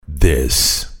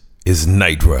This is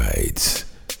Night Rides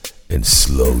and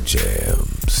Slow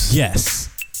Jams. Yes.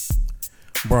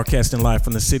 Broadcasting live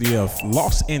from the city of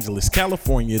Los Angeles,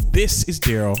 California. This is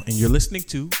Daryl, and you're listening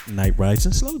to Night Rides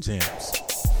and Slow Jams.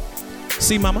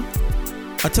 See, mama?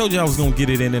 I told you I was going to get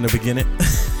it in the beginning.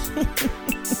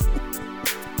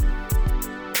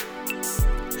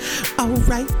 All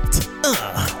right.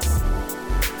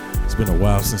 It's been a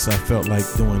while since I felt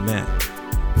like doing that.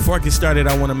 Before I get started,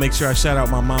 I want to make sure I shout out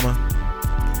my mama.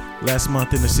 Last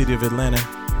month in the city of Atlanta,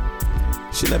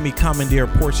 she let me commandeer a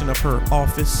portion of her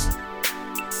office.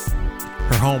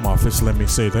 Her home office, let me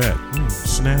say that.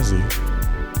 Snazzy.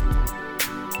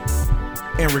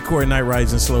 And record Night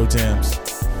Rides and Slow Jams.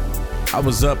 I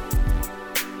was up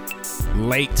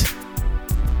late.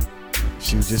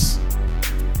 She was just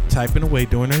typing away,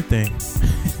 doing her thing.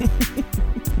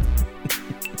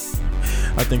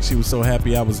 I think she was so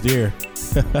happy I was there.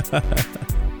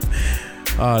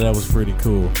 Oh, that was pretty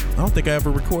cool. I don't think I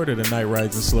ever recorded a Night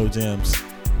Rides and Slow Jams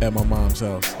at my mom's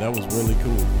house. That was really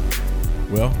cool.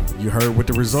 Well, you heard what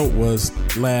the result was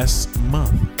last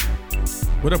month.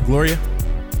 What up, Gloria?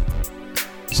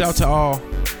 Shout out to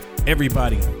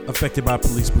everybody affected by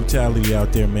police brutality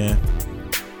out there, man.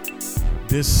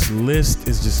 This list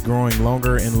is just growing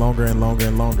longer and longer and longer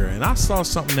and longer. And I saw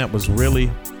something that was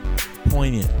really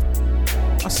poignant.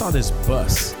 I saw this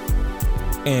bus.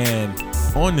 And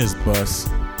on this bus,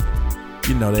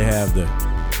 you know, they have the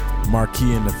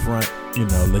marquee in the front, you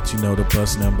know, let you know the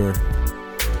bus number.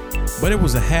 But it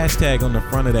was a hashtag on the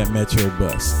front of that Metro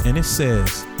bus. And it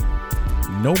says,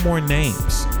 no more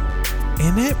names.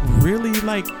 And that really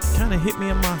like kind of hit me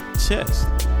in my chest.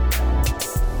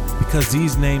 Because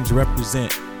these names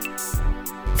represent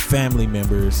family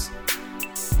members,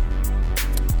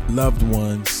 loved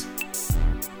ones.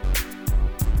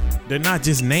 They're not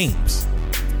just names.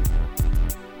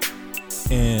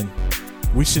 And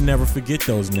we should never forget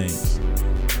those names.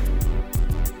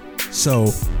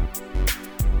 So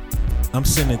I'm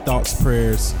sending thoughts,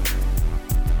 prayers,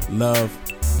 love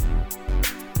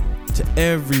to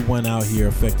everyone out here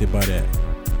affected by that,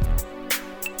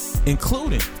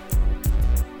 including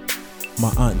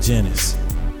my Aunt Janice.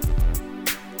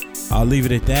 I'll leave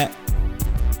it at that.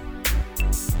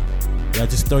 Y'all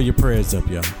just throw your prayers up,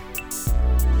 y'all.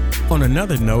 On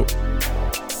another note,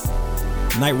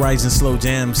 Night Rides and Slow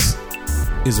Jams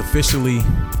is officially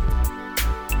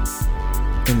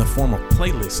in the form of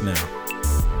playlist now.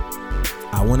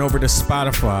 I went over to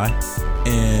Spotify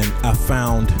and I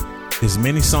found as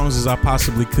many songs as I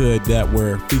possibly could that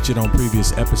were featured on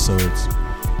previous episodes.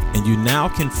 And you now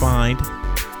can find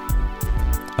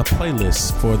a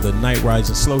playlist for the Night Rides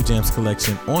and Slow Jams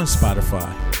collection on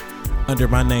Spotify under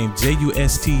my name,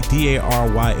 JUSTDARYLE.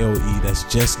 That's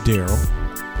just Daryl.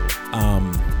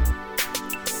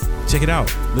 Check it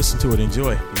out. Listen to it.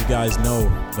 Enjoy. You guys know,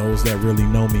 those that really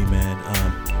know me, man.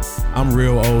 I'm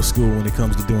real old school when it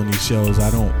comes to doing these shows. I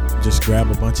don't just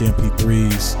grab a bunch of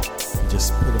MP3s and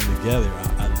just put them together.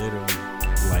 I literally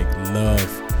love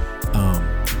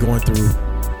going through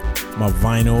my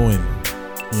vinyl and,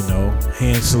 you know,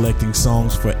 hand selecting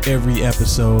songs for every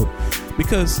episode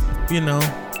because, you know,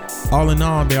 all in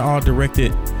all, they're all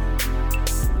directed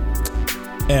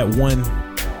at one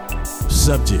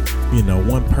subject, you know,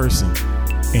 one person.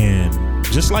 And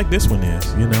just like this one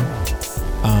is, you know,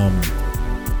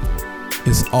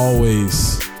 it's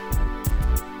always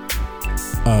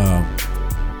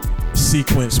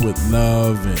sequenced with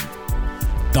love and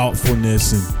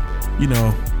thoughtfulness and, you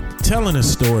know, telling a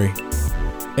story.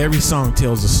 Every song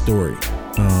tells a story.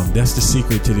 That's the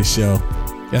secret to this show.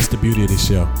 That's the beauty of this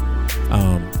show.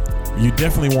 You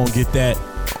definitely won't get that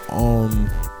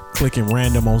on clicking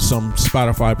random on some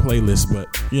Spotify playlist, but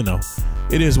you know,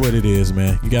 it is what it is,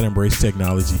 man. You gotta embrace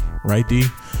technology, right, D?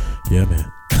 Yeah,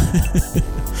 man.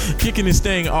 Kicking this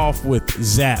thing off with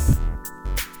Zapp.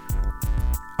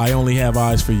 I Only Have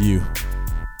Eyes for You.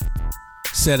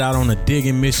 Set out on a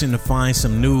digging mission to find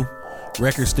some new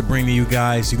records to bring to you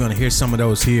guys. You're gonna hear some of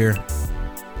those here.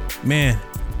 Man,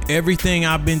 everything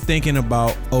I've been thinking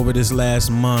about over this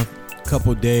last month,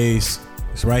 couple days,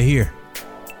 is right here.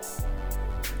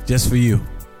 Just for you.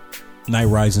 Night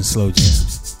Rides and Slow Jams.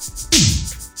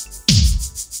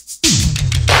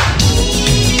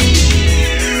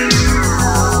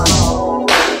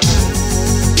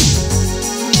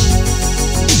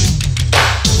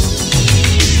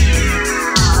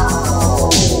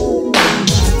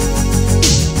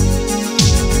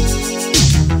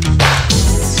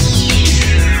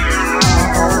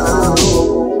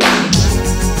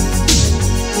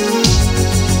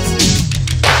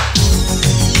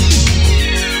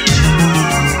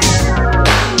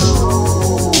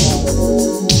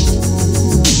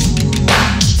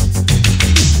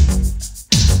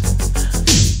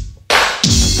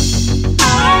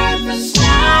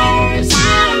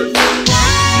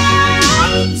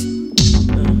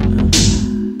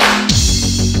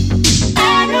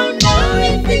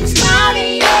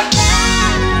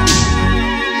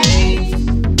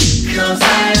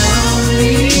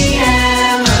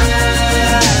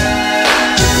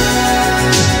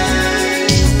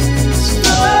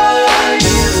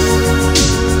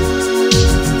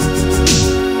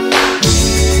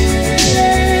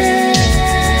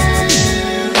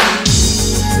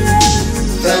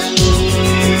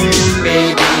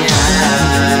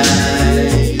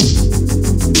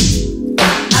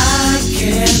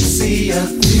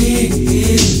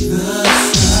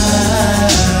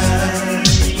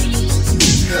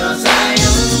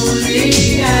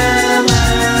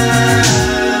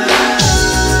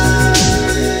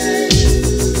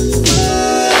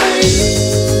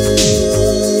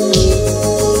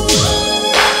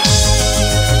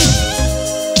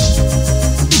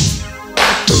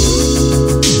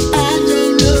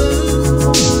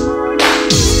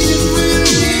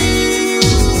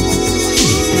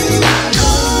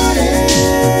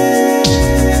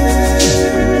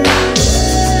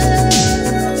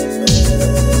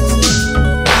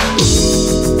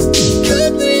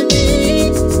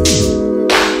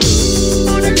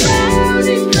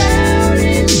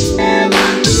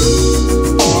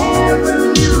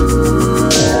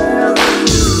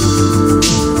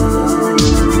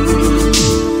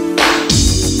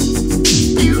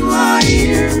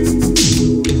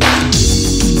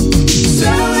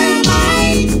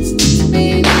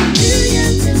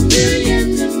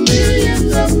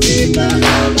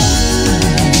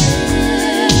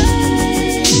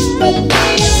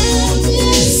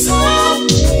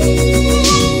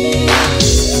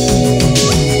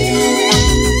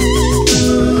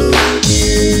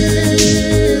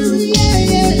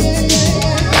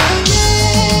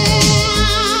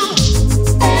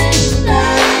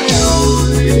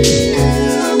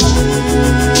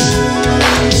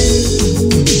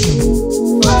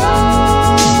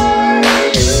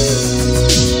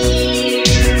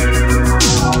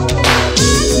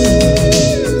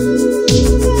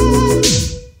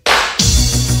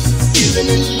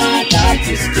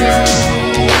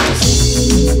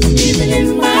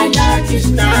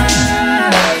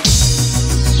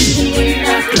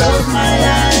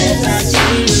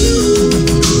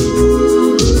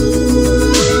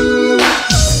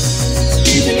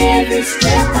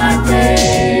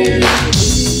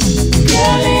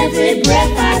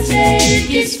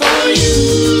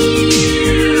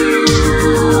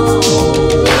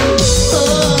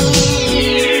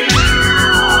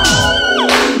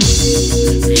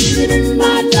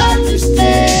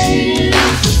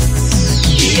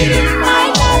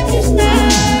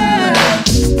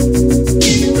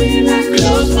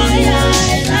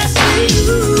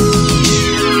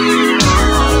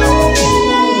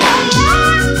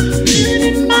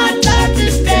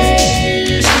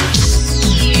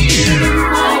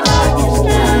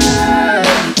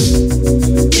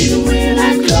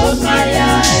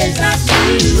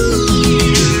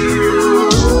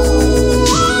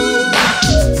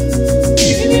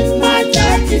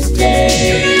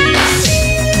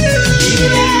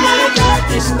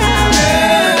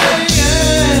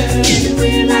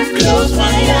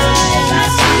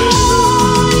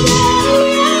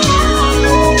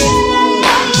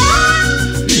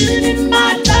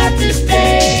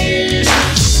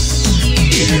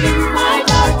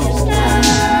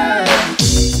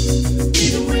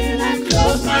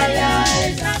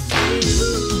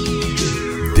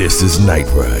 This is Night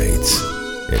Rides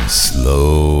and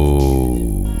Slow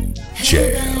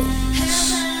Jams.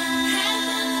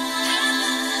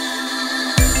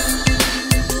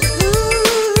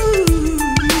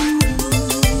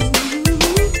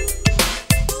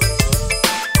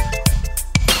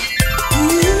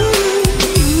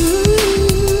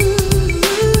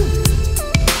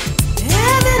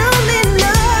 Heaven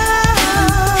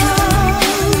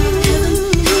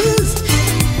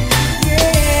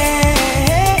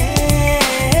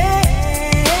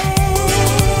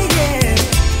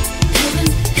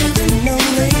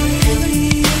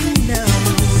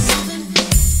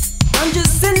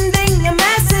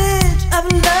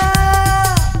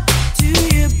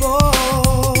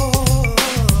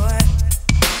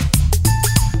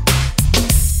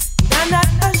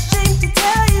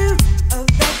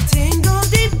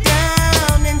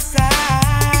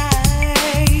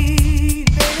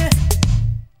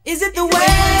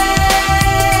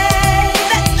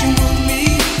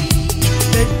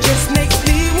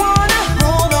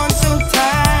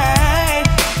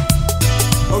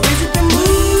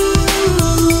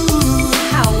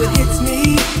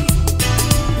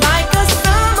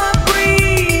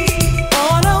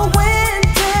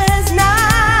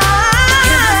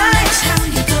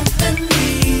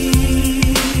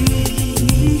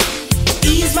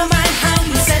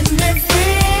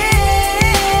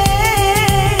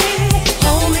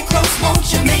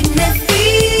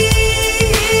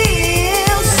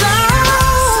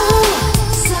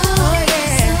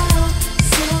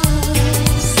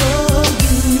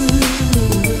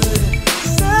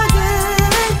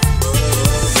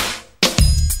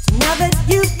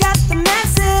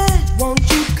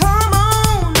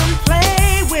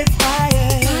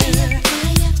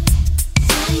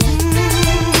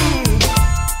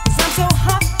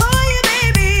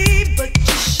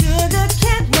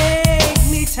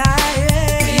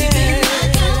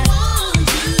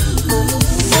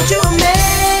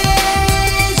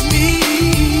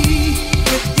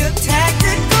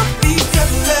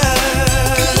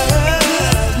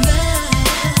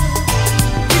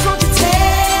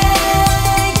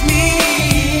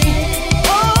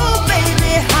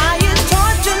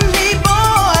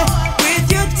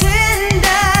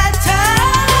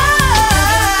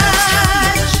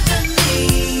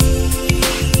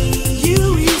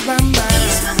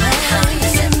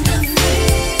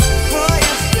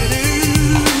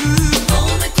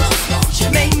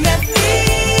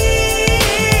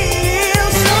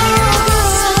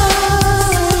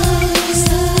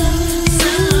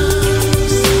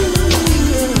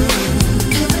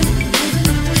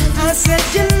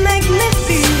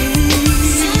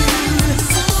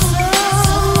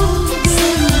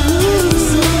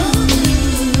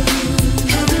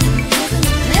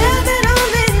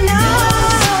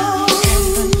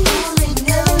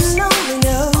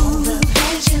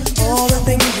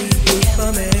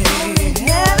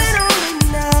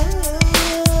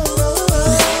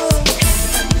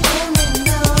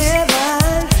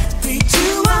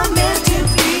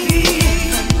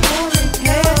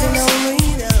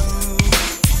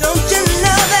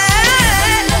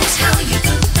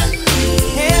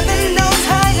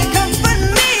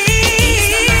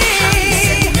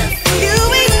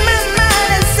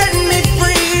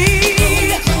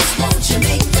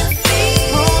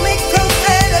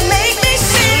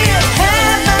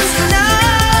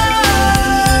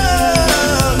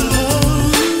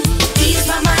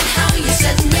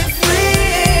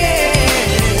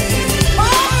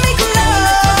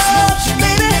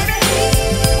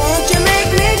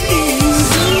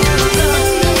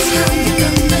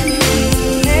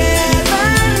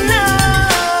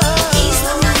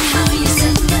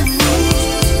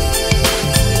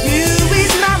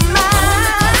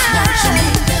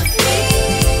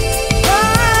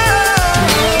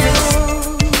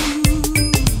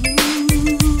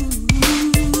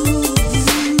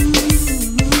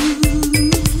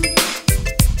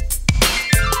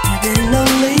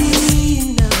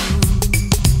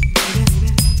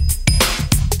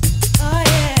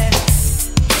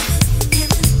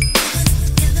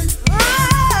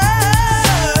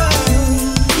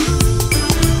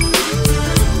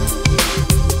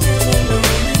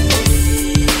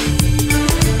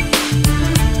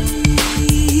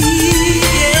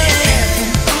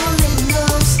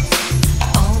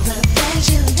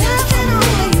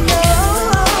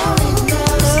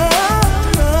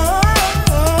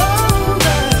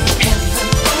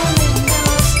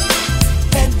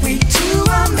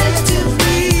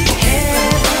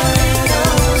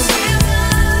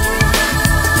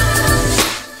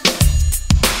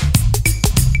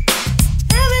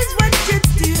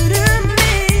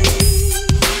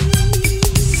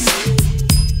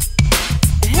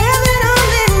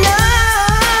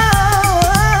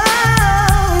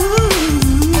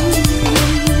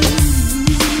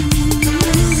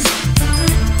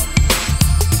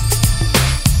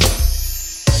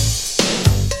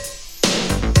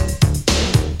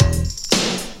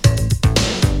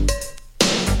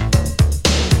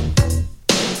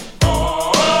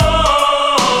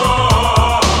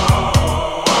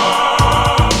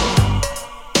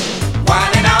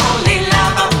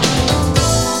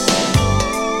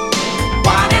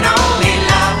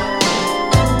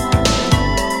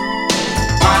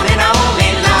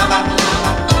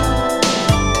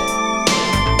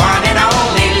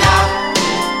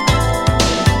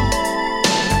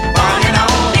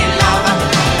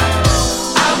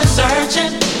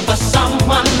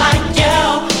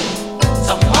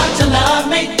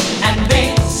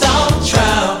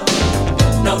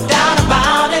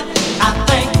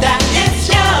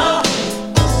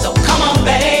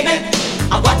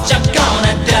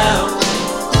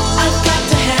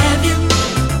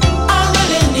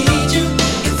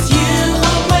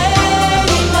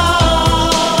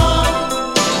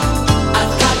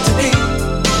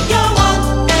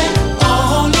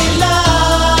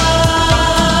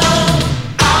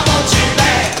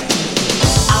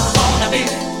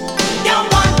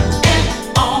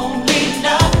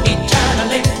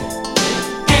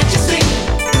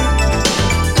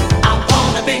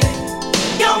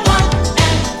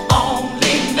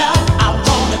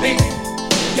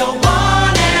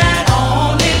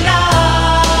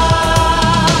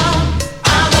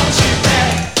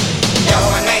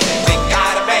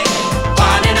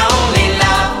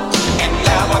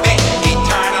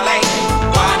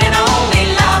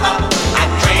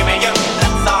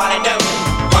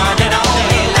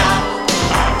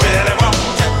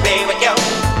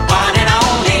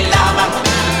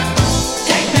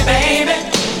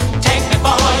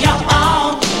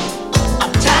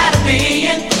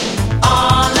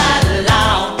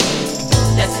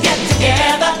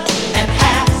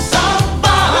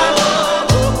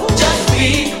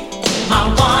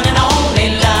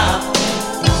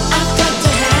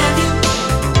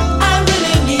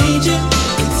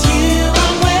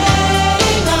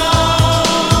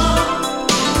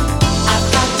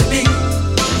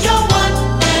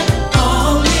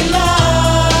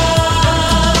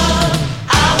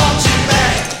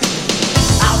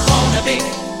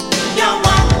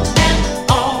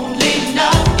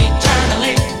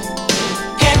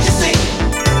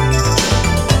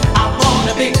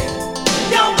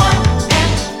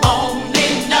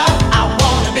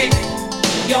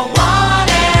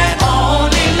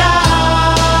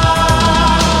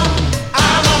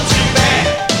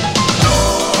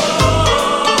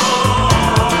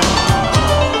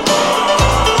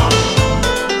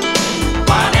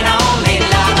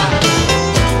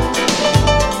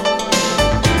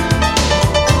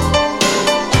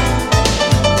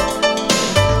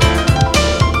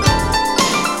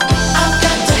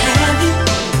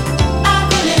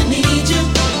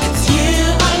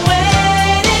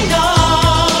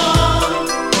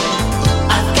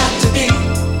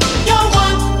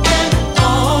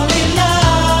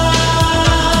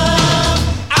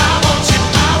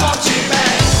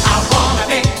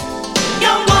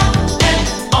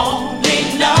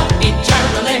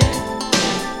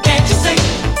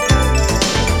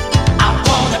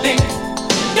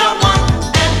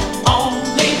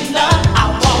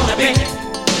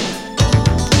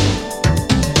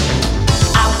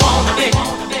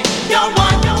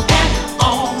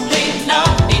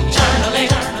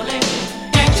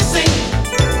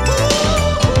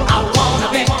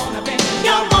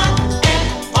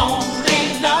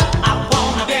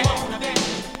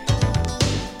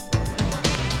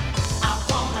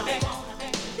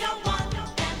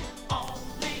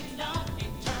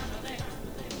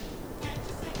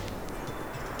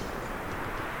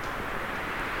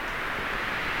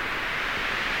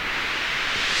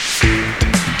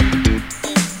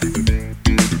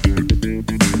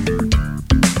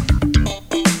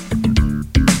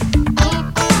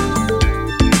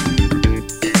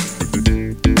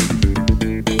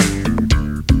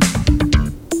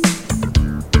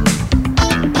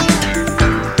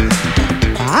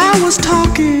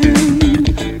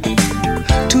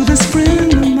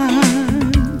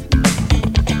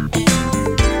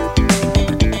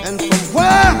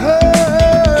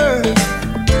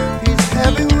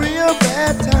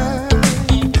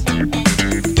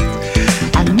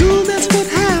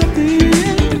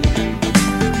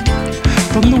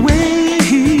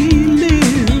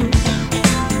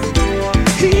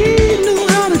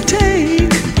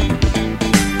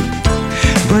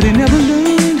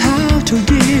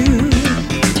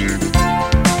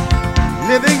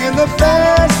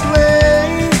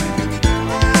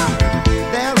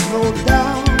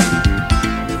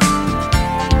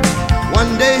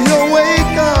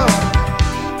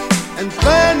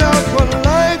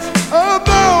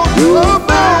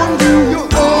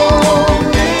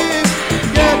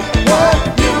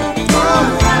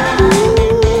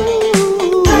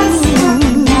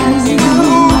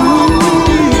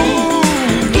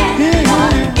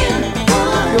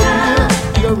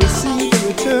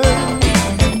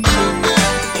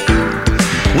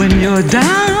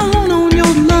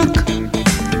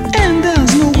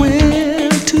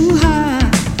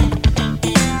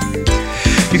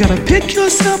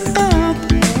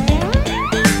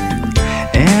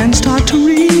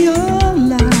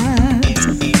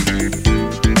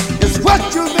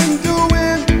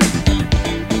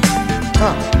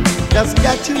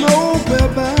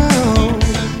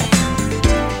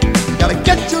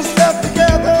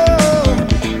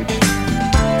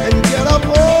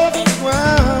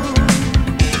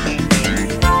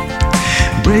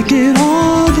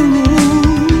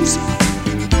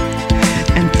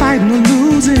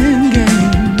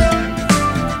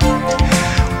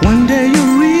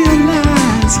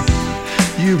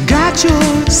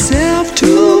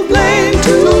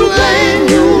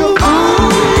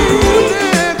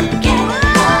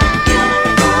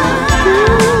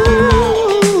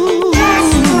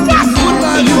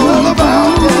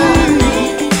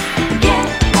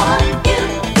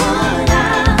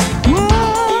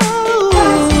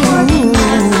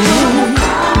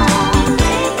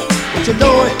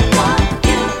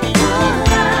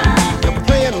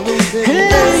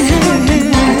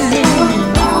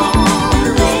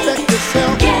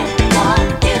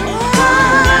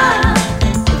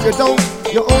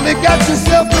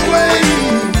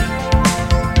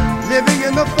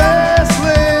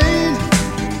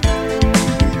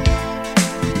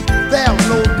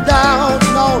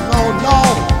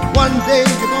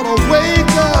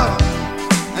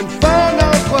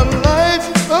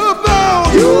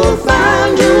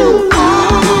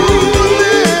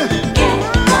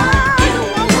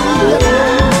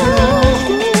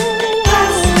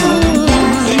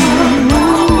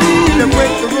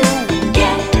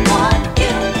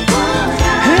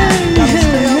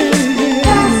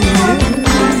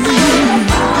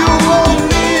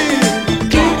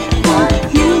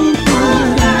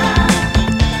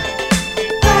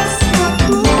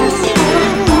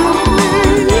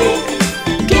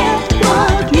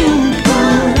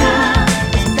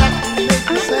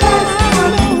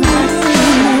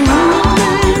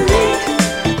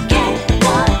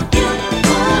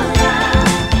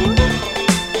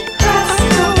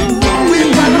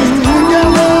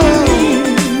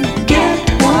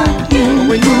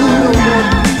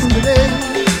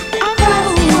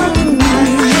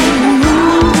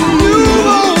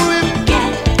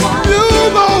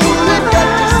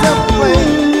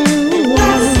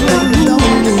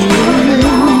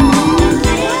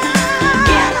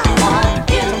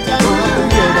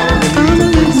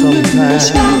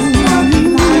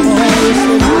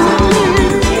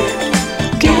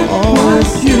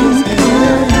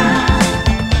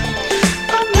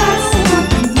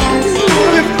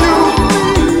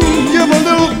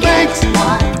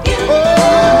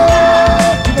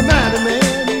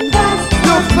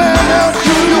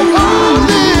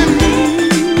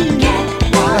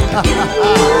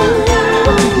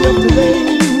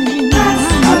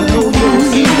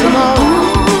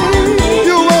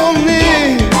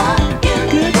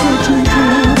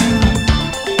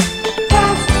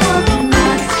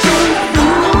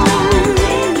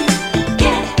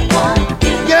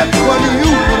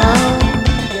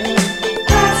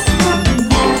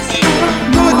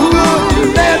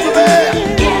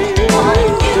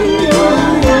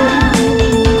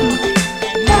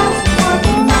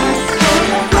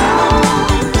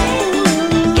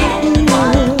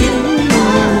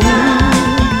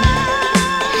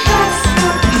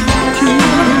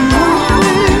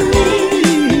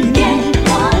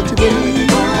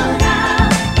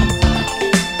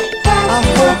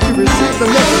take the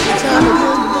rest of the time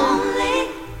again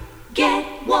today? Get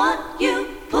what you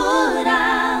put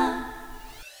out.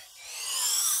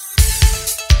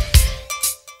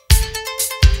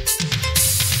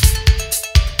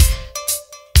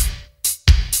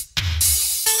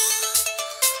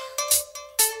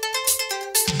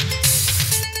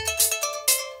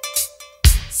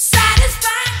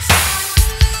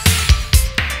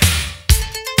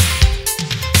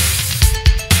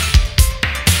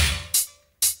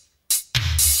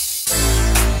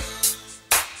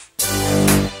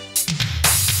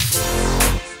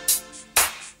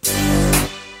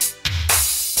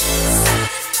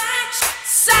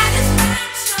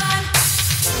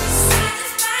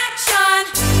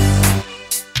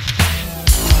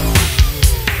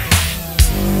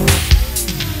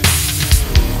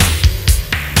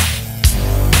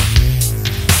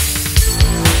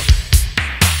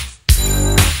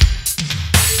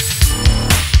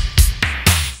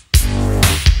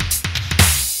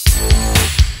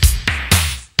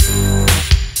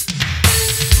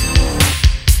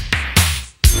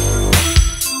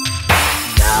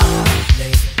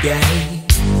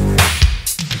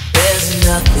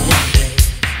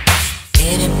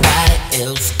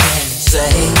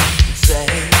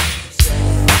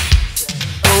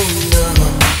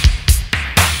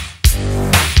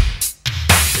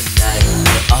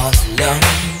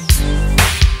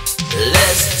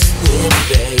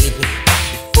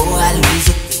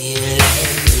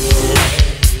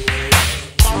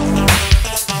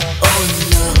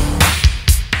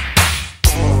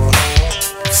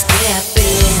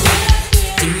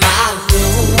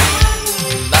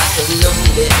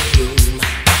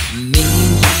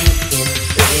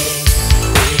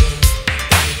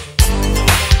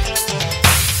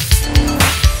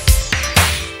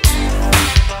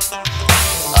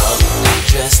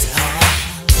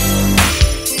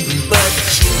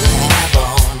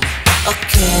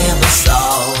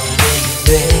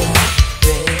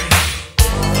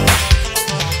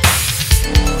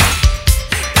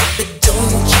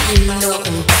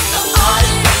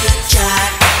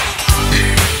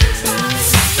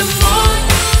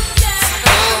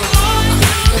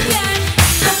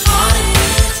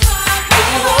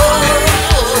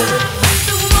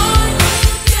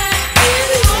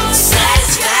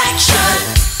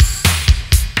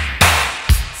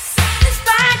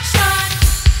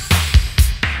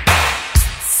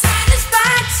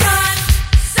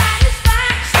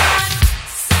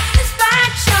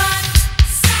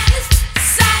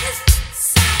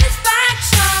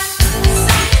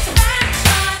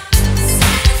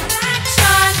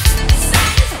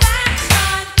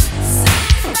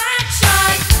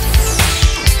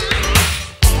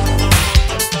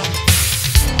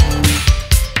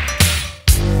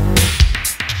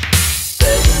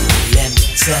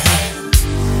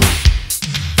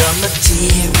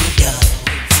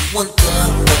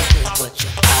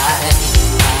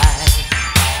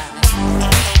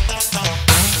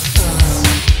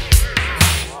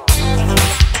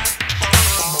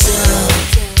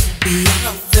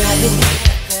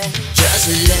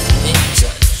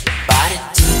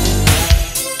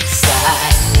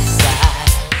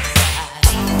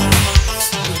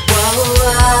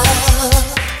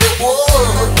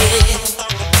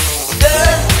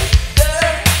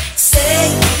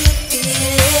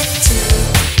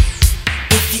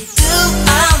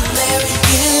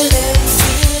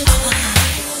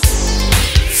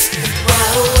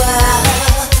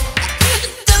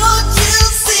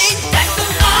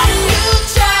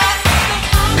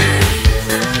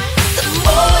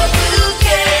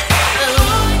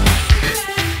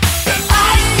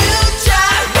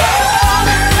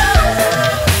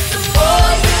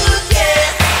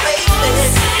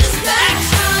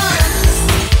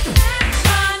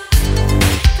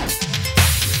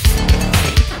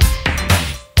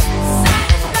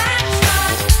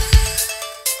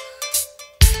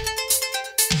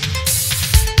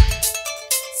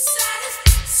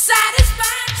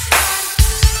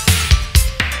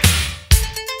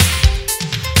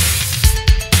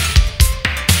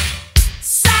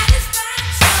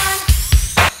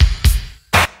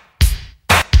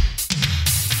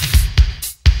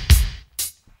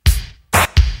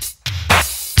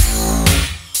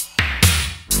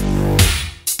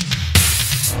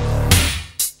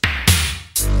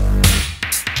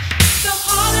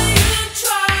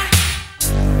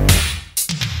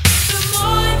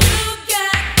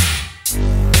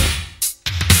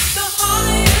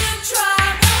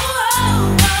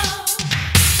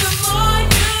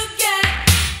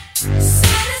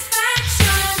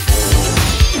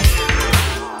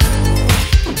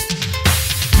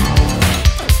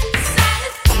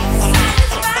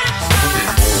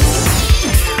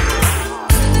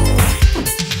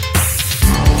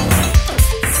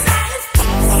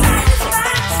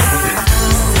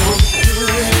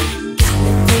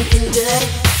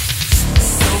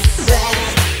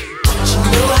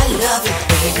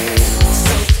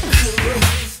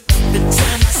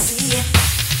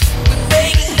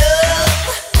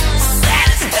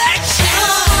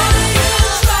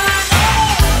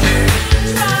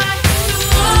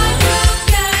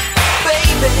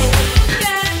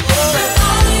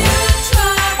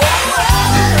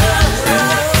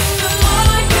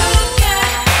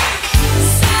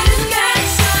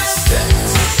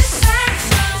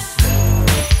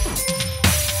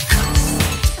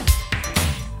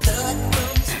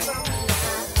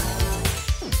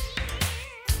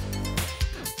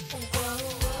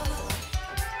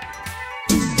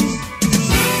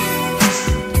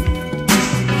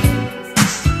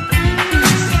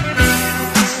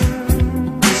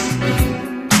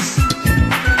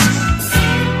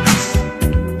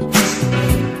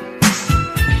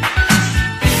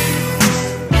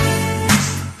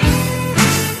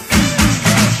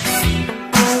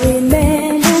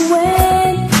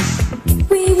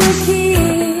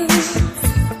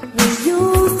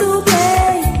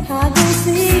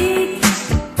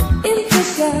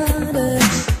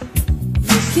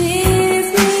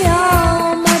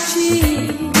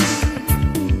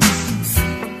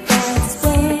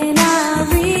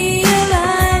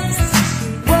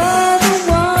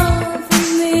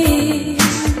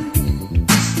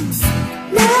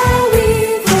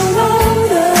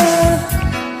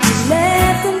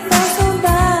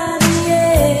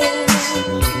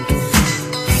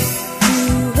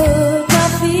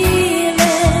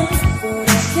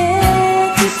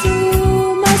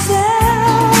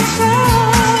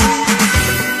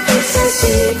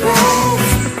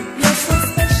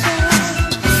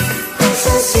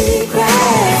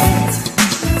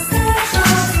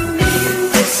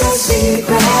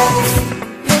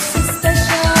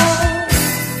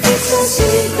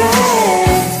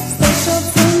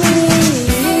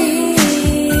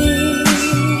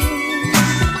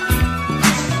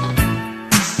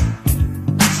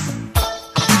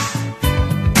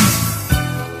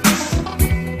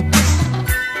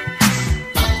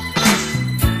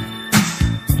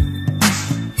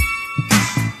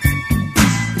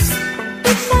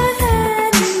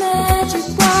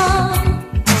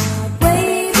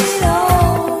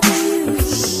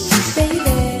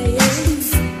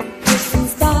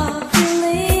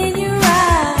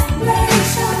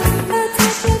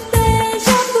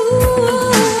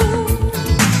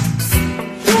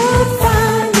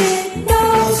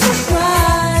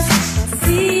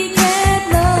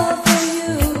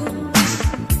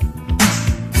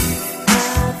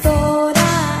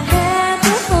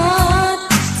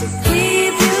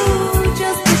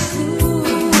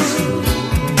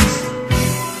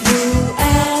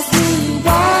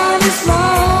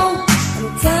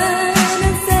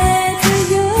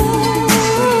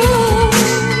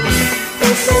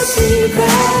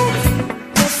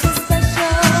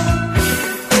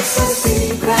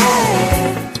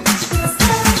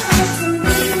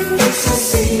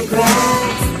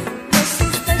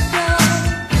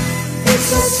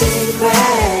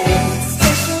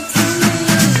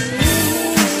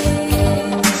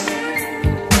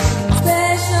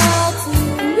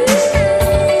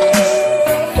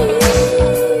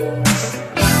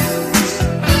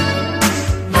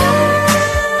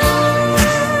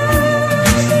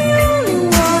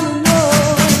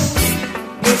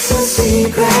 It's a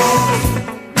secret.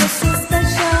 It's so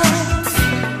special.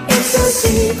 It's a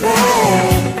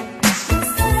secret.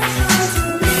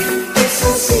 It's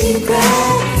a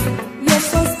secret. You're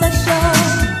so special.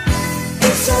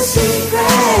 It's a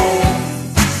secret.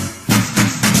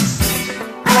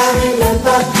 I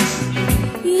remember.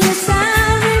 Yes, I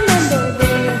remember,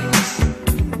 baby.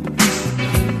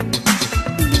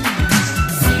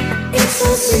 It's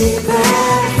a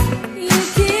secret. You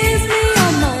kiss me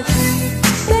on my cheek,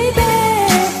 baby,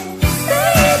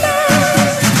 baby.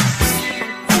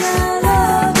 And I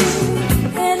love you,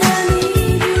 and I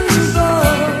need you,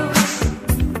 boy.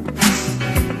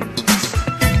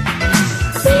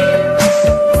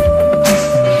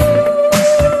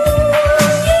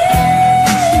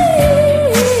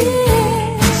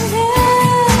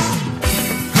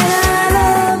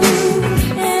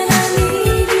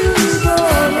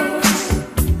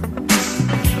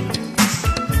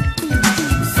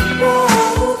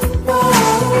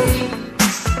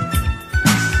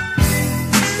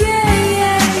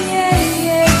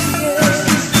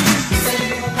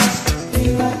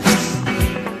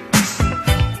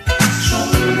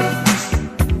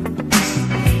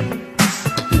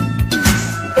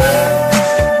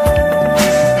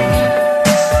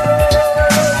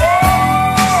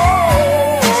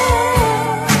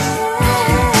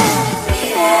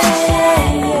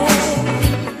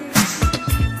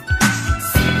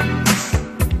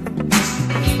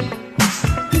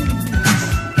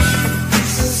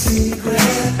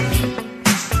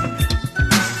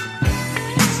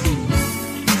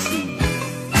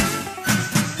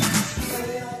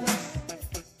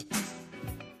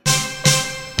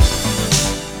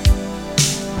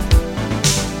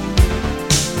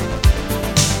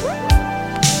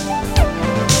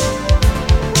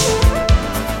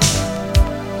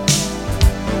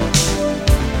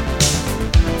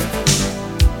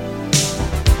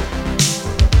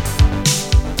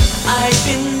 I've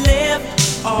been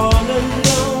left all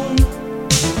alone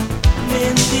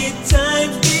many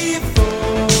times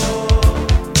before.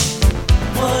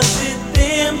 Was it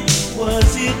them?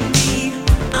 Was it me?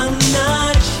 I'm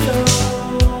not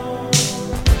sure.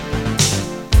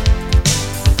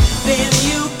 Then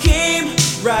you came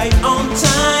right on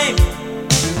time.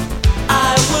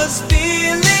 I was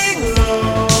feeling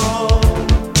low.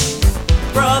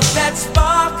 Brought that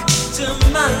spark to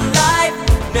my life.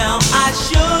 Now I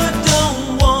sure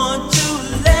don't want to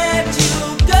let you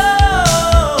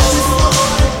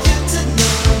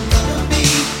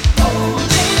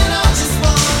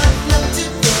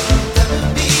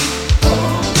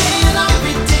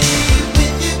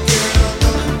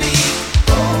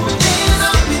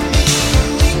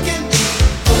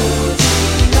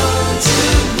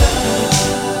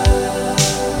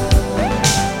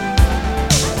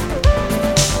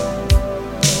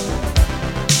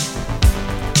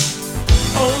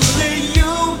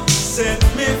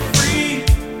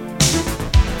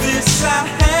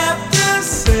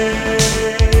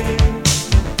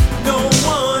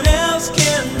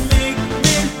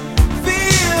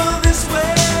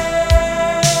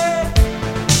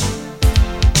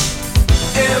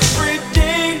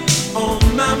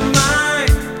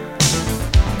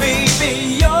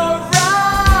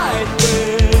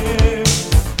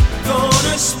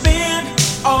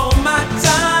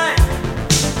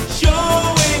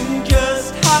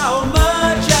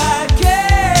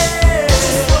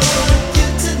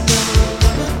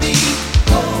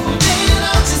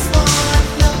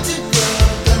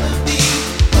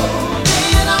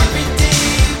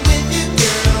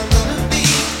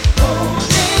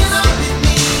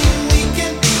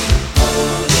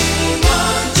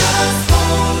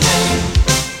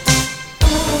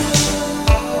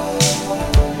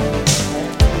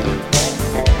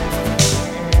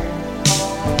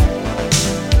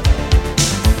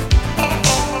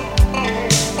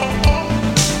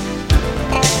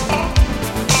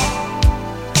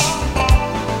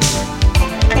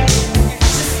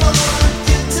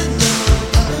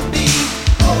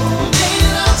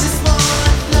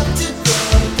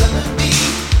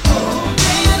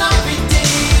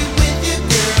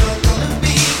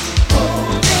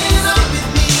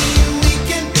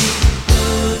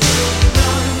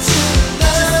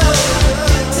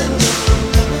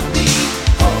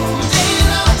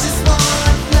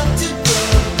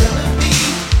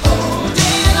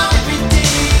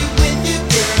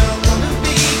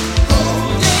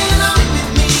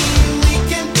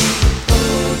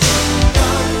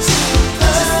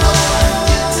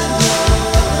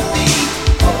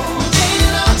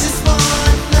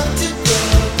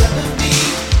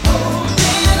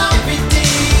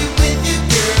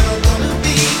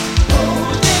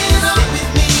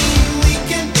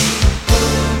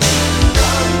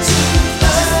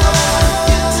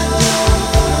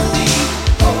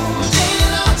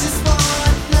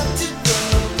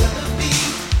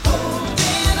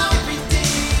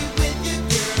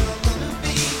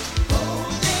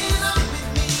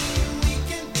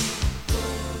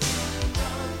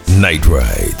Night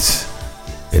Rides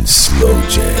and Slow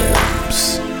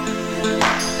Jams.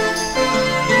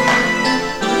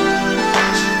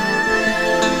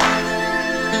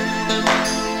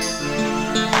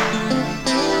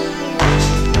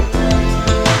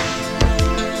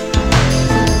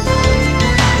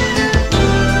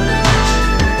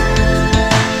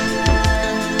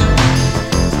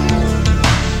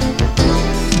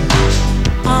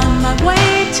 On my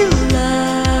way to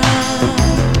love,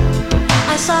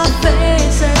 I saw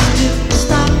faces to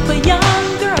stop a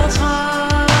young girl's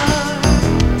heart.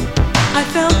 I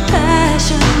felt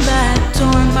passion that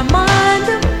tore my mind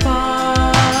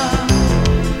apart,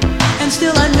 and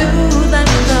still I knew that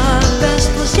the best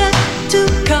was yet to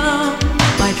come.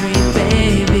 My dream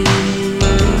baby.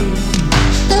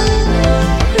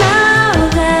 Now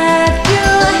that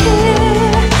you're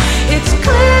here, it's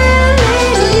clearly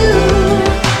you.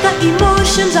 The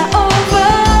emotions are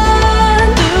overdue.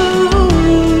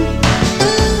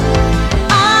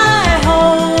 I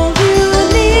hold you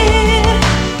near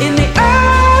in the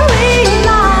early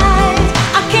light.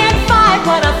 I can't fight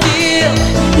what I feel.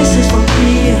 This is for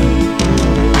real.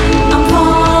 I'm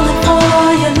falling for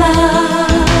your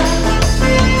love.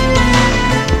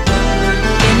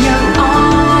 In your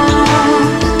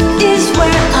arms is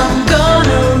where I'm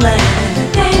gonna land.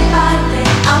 Day by day,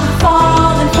 I'm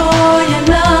falling for your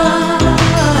love.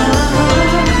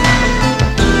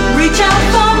 Reach out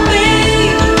for me,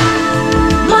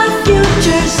 my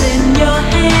future's in your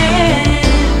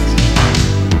hands.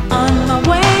 On my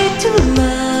way to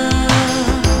love,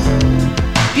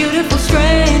 beautiful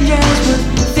strangers would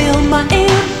fill my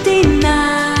empty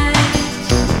nights.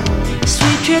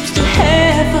 Sweet trips to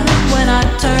heaven when I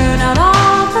turn out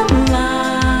all the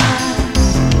lights.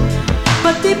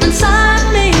 But deep inside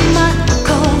me, my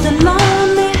cold and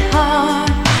lonely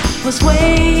heart was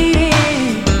waiting.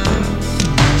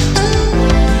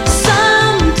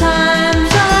 Sometimes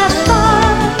I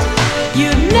thought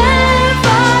you'd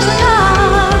never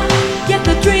come, yet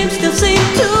the dream still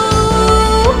seemed to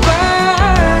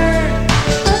burn.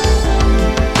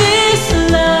 This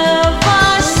love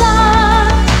I saw,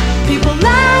 people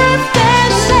laughed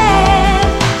and said,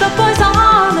 the boys are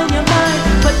all in your mind.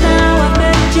 But now I've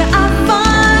met you, I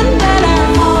find that I'm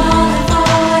falling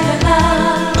for your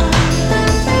love.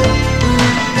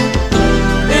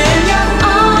 In your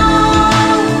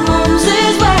arms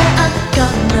is where I'm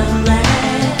gonna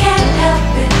land. Can't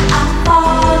help it, I'm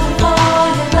falling for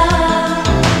your love,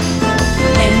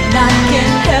 and I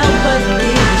can't help but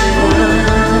give it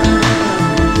up.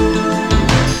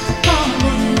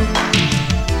 Falling.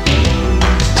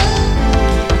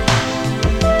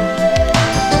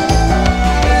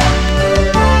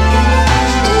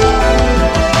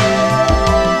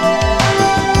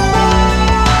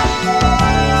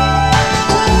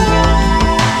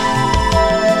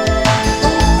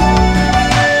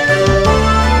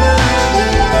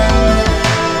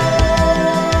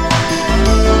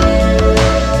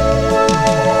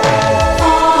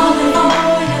 Falling for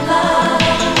your love.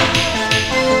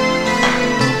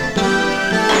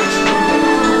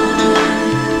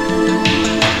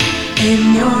 In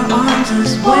your arms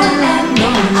is where I'm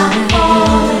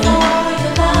falling for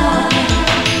your love.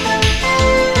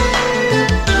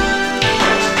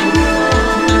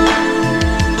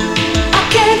 I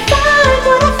can't find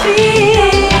what I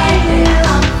feel.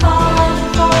 I'm falling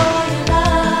for your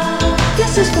love.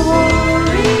 This is for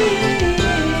real.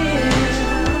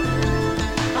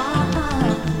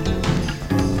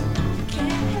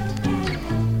 Can't help it.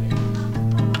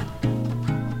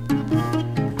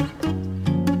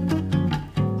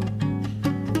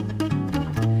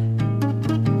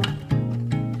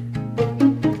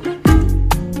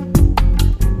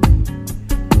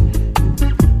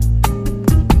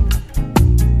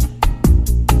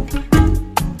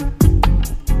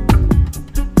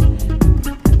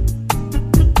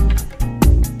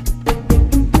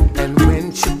 And when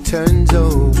she turns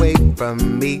away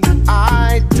from me,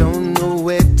 I don't know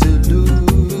where to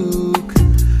look.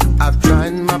 I've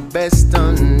tried my best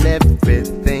on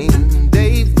everything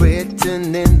they've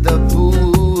written in the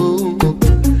book.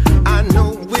 I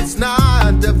know it's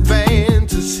not a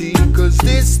fantasy, 'cause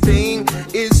this thing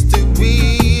is too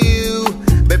real.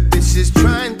 But this is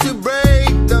trying to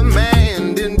break the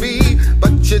man in me,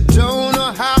 but you don't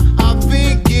know how I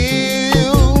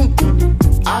feel.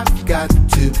 I've got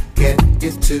to get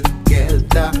it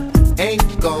together.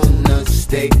 Ain't gonna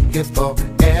stay here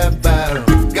forever.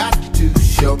 Got to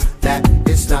show that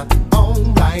it's not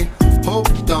alright.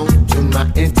 Hold on to my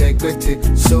integrity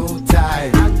so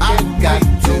tight. I've got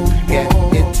to get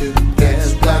it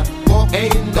together.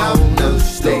 Ain't gonna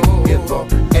stay here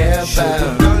forever.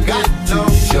 Got to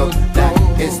show that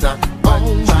it's not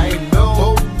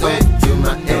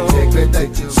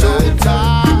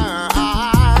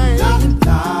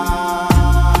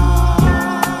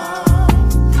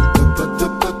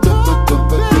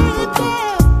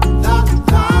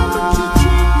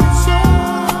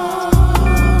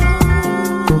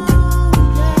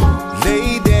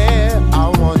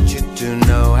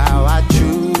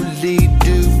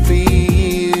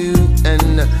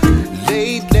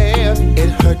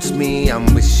I'm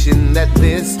wishing that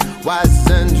this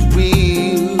wasn't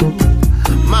real.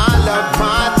 My love,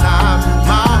 my time,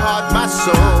 my heart, my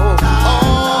soul,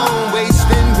 all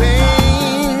wasting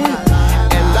pain.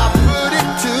 And I put it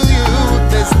to you,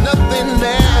 there's nothing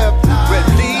left.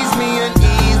 Release me and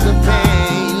ease the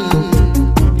pain.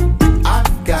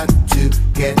 I've got to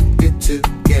get it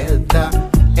together.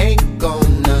 Ain't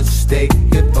gonna stay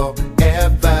here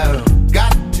forever.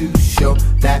 Got to show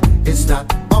that it's not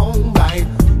alright.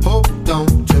 Hold on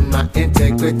to my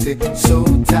integrity so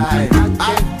tight.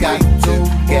 I've got to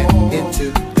get it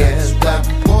together.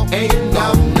 Ain't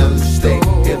gonna stay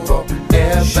here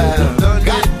forever.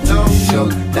 Got to show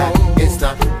that it's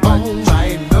not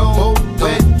alright. Hold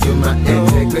on to my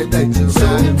integrity so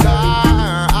tight.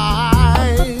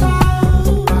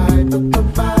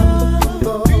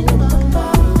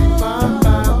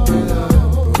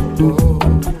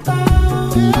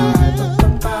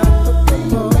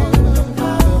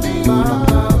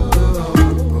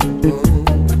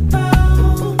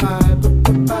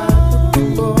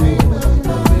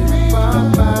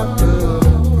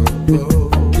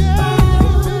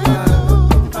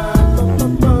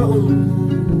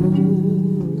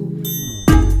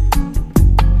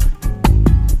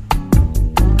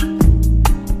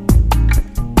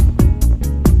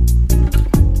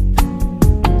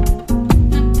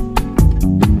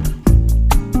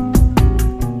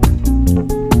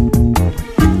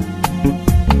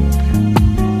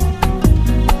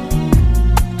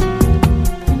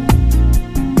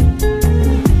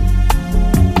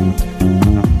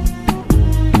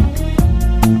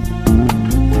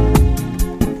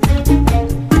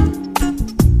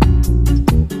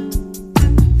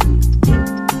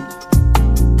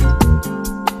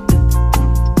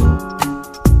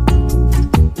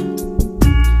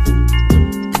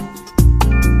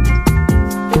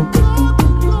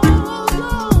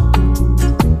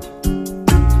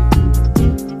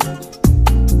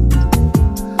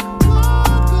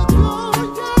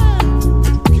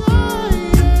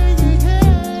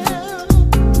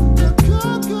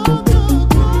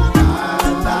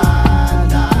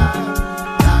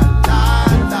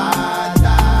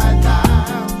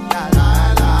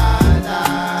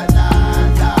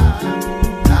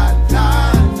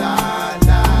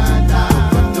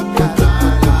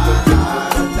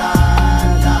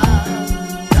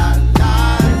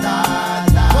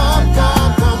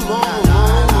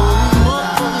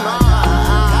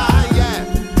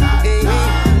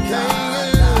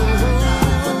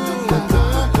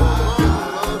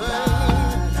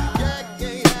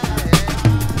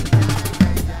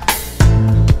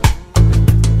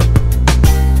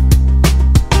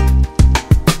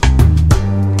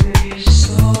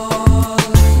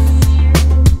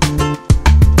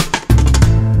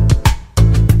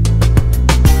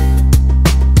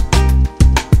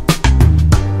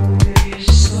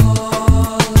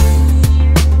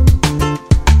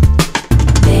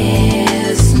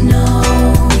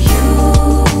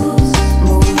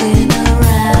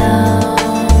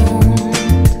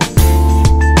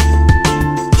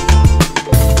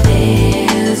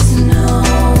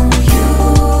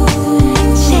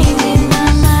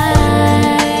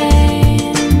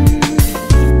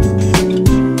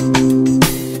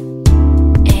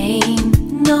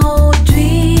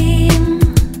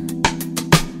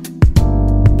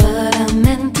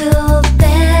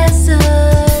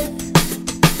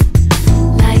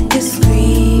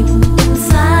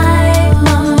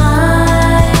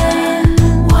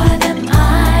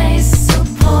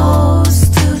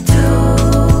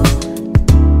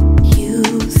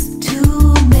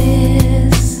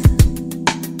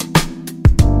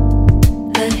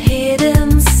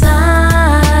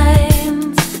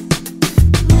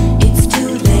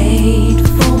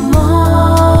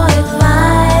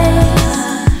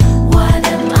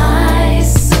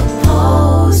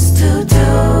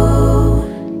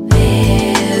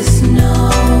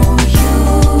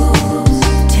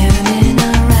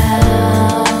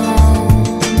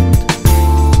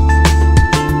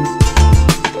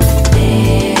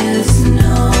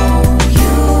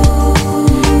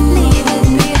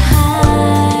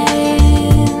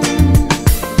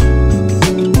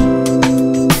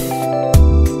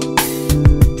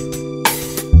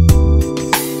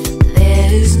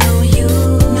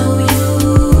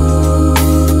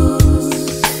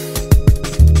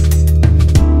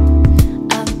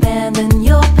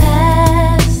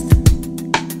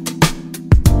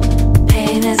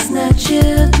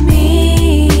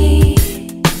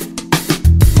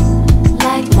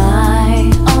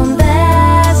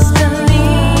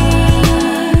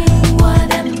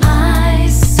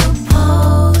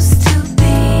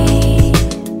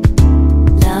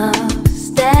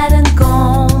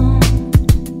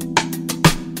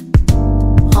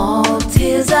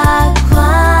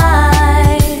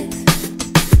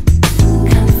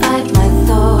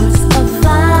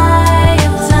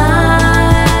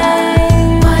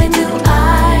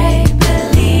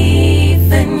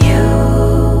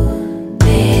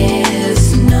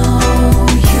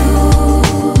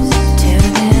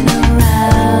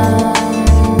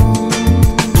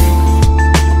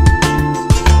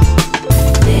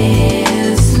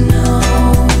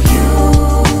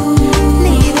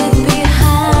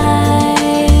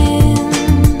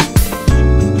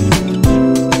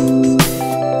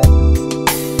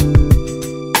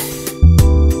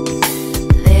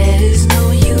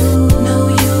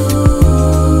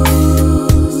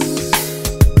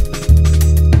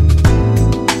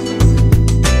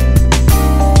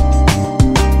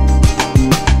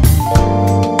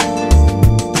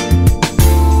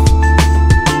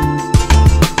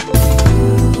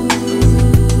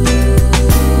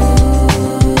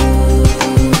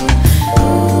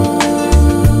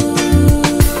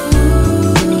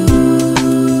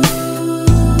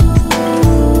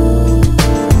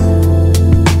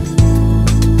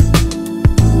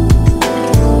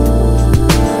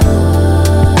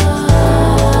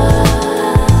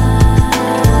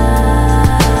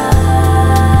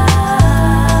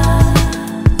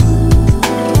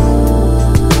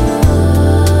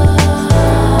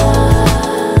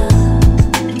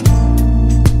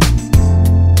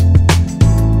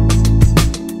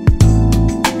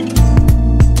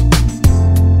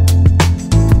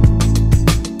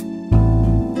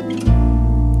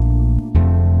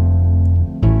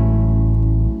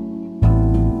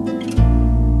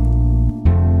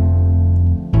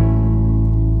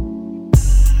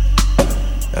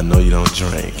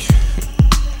 drink.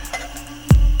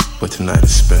 But tonight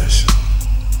is special.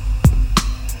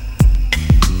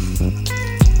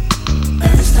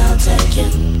 First I'll take you,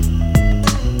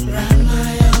 wrap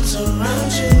my arms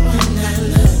around you when I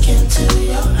look into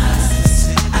your eyes.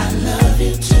 I love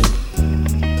you too.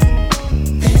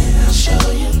 Then I'll show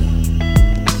you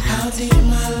how deep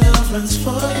my love runs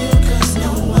for you, 'cause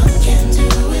no one can do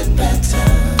it better.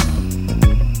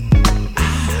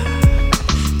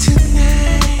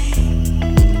 Tonight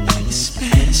is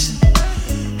special.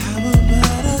 How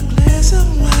about a glass of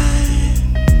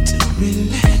wine to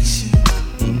relax you?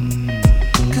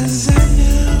 'Cause I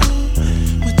know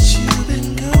what you've been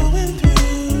going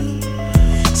through.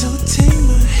 So take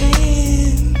my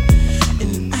hand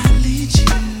and I'll lead you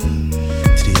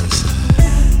to the other side.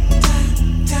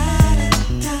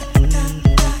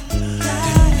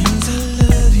 That means I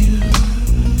love you.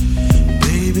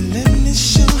 Baby, let me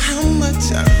show how much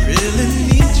I really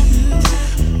need you.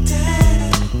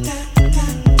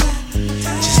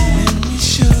 Just let me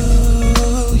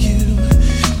show you.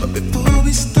 But before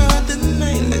we start the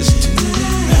night, let's do it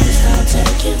right. I'll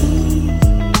take you,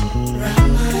 wrap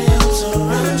my arms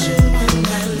around you when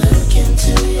I look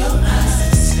into your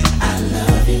eyes. I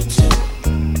love you too.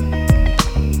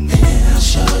 Then I'll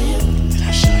show you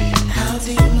how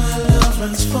deep my love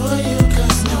runs for you,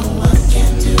 'cause no one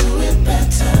can do it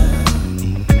better.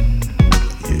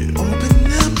 Open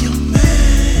up your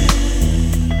mind.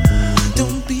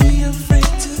 Don't be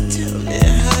afraid to tell me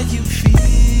how you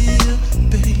feel,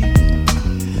 babe.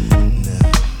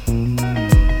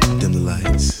 Now, dim the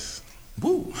lights.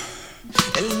 Woo.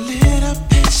 And let our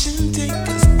passion take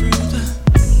us through the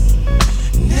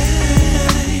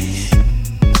night.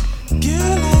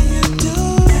 Girl, I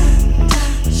adore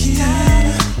you.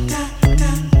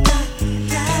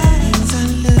 That means I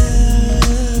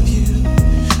love you.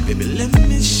 Baby, let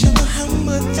me show how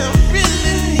much I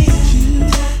really need you.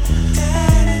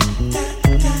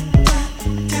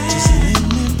 Just let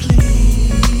me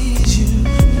please you.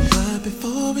 But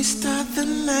before we start the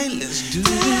night, let's do it.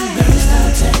 First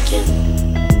I'll take you,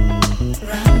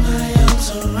 wrap my arms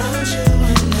around you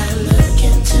when I look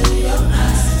into your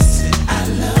eyes. I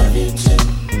love you too.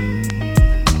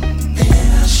 Then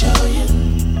I'll show you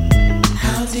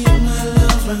how deep my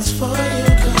love runs for you,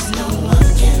 'cause no one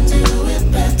can do it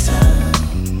better.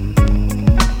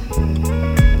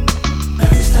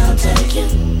 First I'll take you,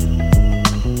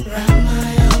 wrap my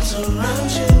arms around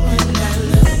you when I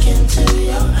look into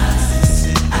your eyes.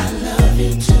 I love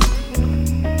you too.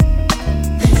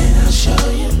 Then I'll show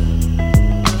you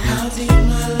how deep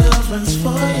my love runs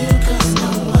for you, 'cause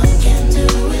no one can do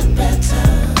it better.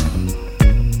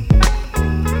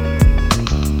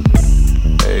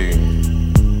 Hey,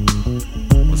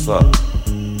 what's up?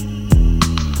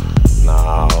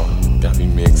 Nah, got me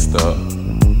mixed up.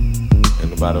 Ain't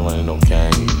nobody running no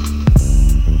cane.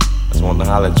 Just wanted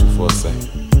to holler at you for a second.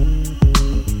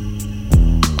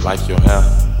 I like your hair.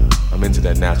 I'm into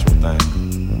that natural thing.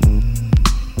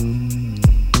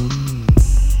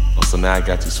 Oh, so now I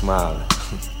got you smiling.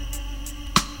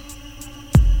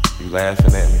 You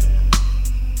laughing at me?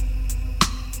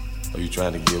 Or you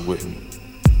trying to get with me?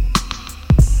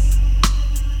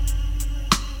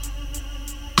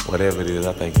 Whatever it is,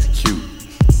 I think it's cute.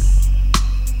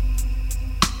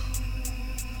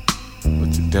 But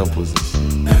your dimples and shit.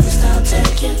 First I'll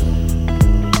take you,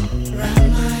 wrap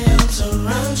my arms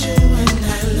around you when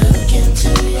I look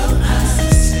into your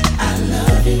eyes. I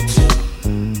love you too.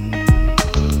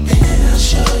 Then I'll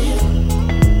show you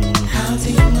how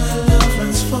deep my love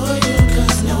runs for you,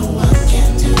 'cause no one can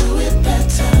do it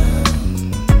better.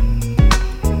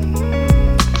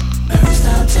 First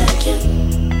I'll take you,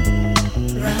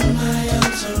 wrap my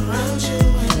arms around you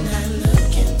when I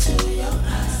look into your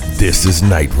eyes. This is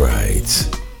Night Rides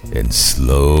and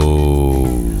Slow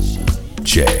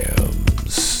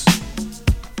Jams.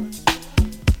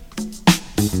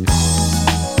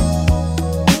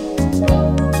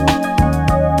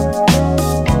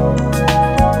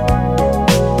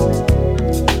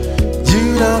 You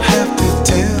don't have to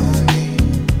tell me.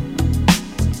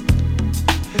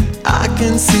 I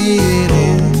can see it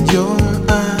in your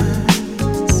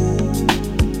eyes.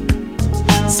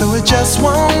 So it just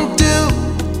won't do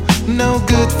no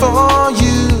good for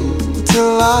you to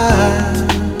lie.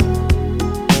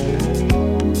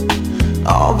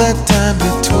 All that time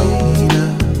between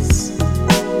us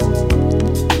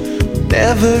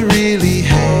never really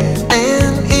had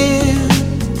an end.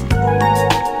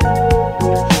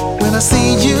 When I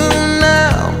see you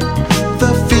now,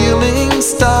 the feelings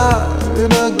start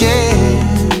again.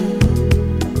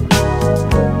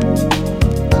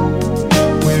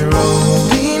 We're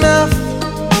old enough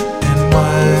and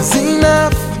wise enough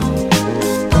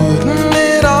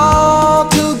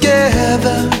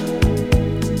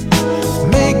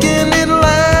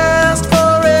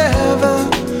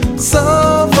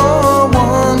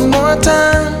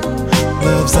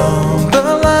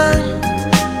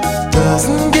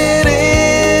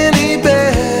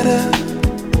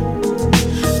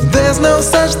There's no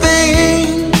such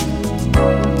thing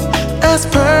as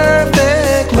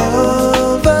perfect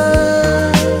lovers.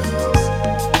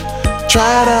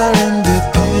 Tried our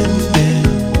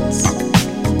independence,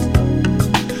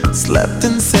 slept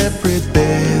in separate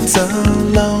beds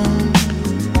alone.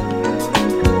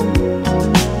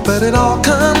 But it all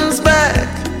comes back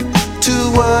to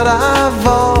what I've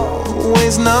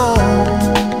always known.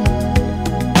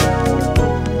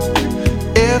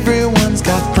 Everyone's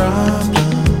got problems.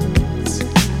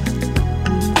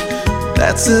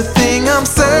 That's the thing I'm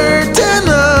certain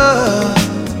of.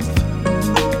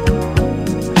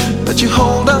 But you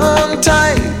hold on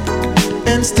tight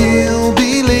and still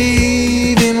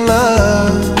believe in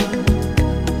love.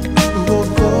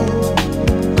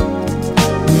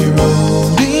 We're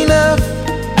old enough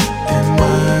and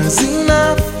wise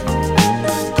enough,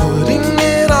 putting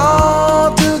it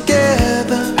all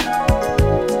together,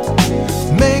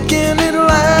 making it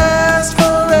last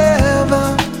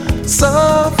forever. So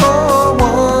for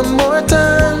one more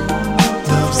time,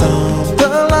 love's on the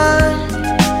line,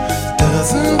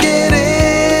 doesn't get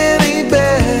any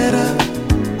better.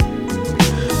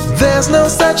 There's no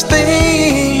such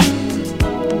thing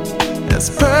as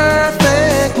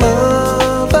perfect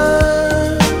lovers.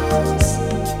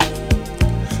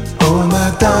 Oh my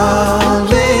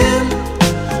darling,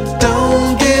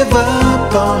 don't give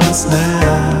up on us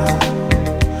now.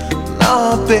 No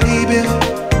baby,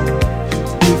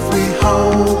 if we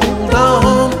hold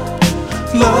on,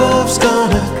 love's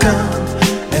gonna come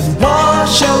and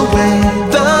wash away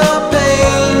the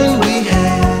pain we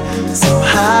had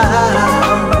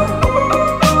somehow.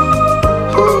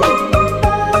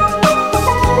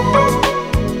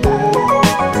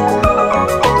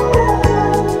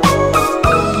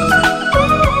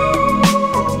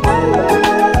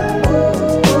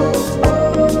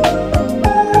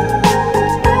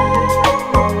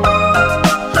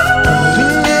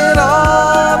 Putting it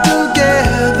all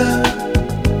together,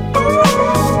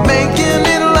 making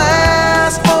it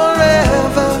last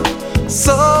forever.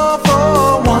 So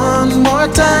for one more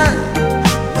time,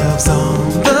 love's on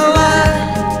the line,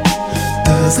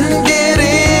 doesn't get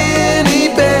any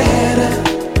better.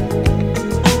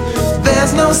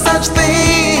 There's no such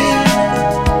thing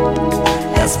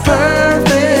as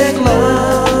perfect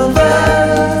lovers.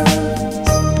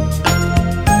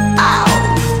 Ow.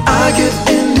 I get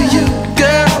into you,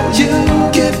 girl, you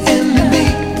get into me.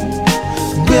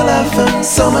 We'll have fun,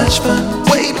 so much fun.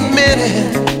 Wait a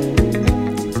minute,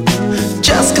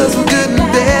 just 'cause we're good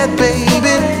and bad,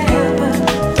 baby,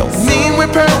 don't mean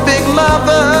we're perfect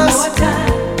lovers.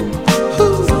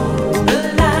 Ooh.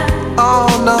 Oh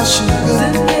no, sugar,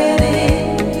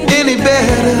 any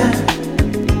better.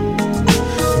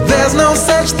 There's no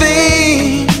such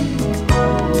thing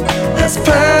as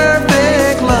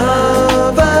perfect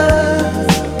lovers.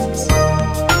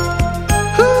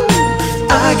 Ooh.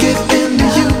 I get into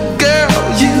you, girl,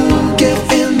 you get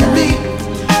into me.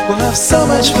 We'll have so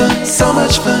much fun, so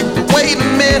much fun. But wait a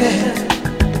minute,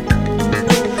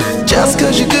 just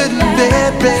 'cause you're good and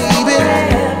bad, baby,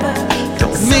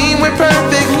 don't mean we're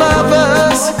perfect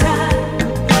lovers.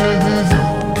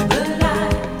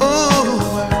 Ooh.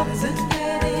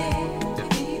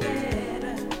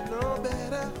 No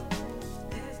better.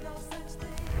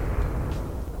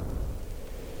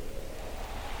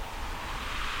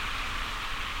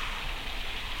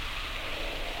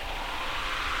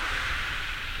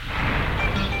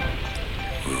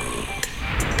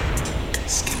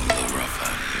 It's getting a little rough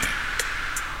out here.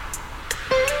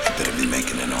 You better be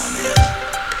making it on in.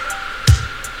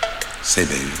 Say,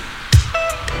 baby,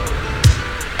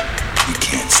 you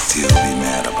can't still be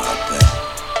mad about that.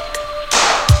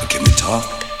 But can we talk?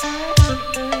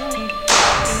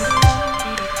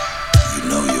 You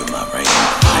know you're my rainbow.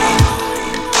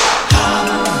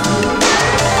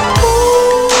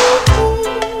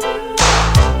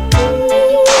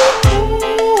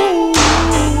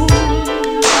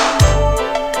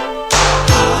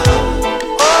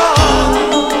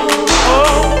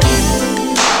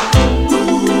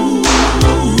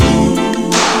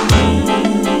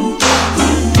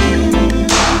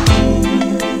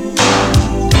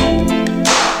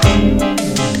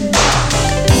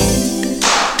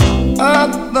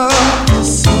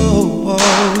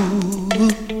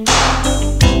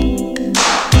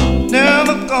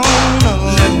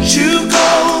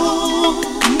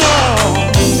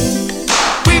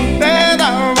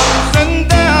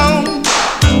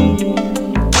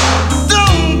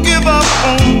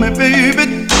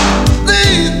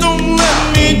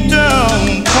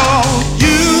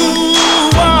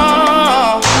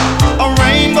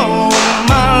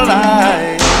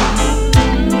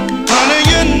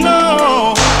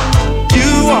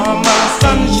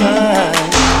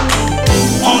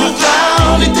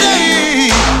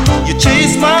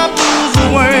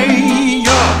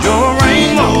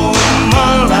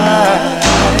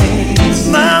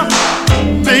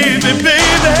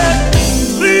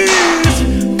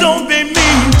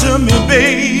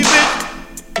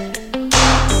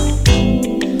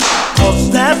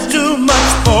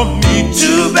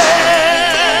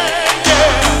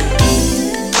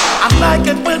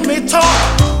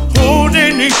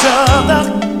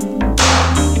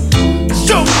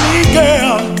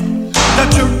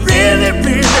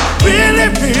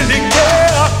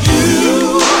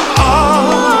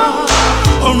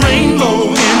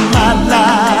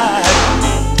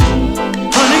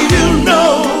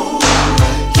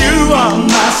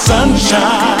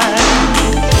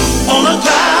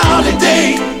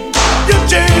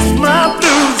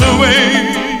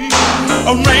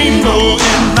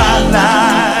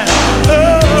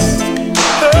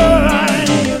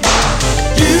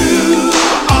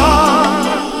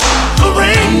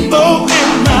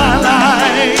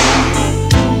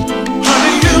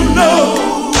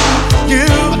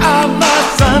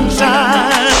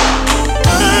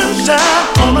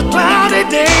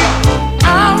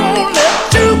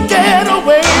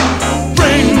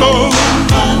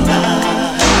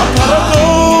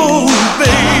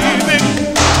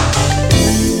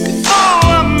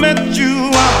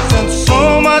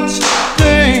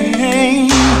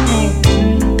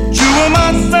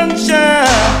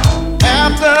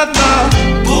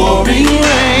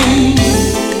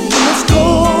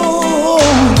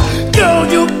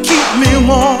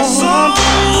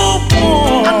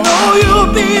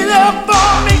 be there for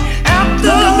me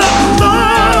after the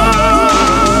storm.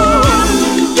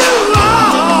 You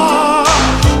are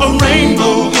a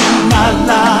rainbow in my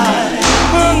life,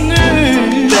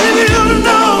 baby. You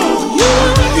know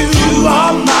you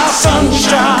are my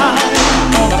sunshine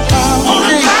on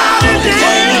a cloudy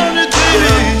day.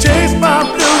 You chase my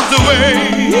blues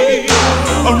away.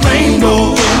 A rainbow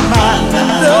in my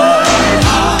life.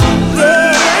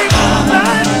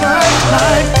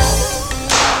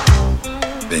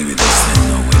 Baby, this ain't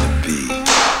nowhere to be.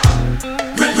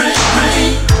 Rain, rain,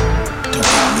 rain. Don't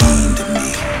be mean to me.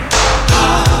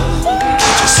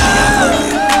 Can't you see I love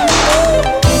you?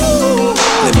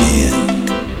 Let me in.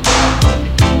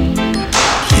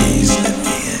 Please let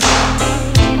me in.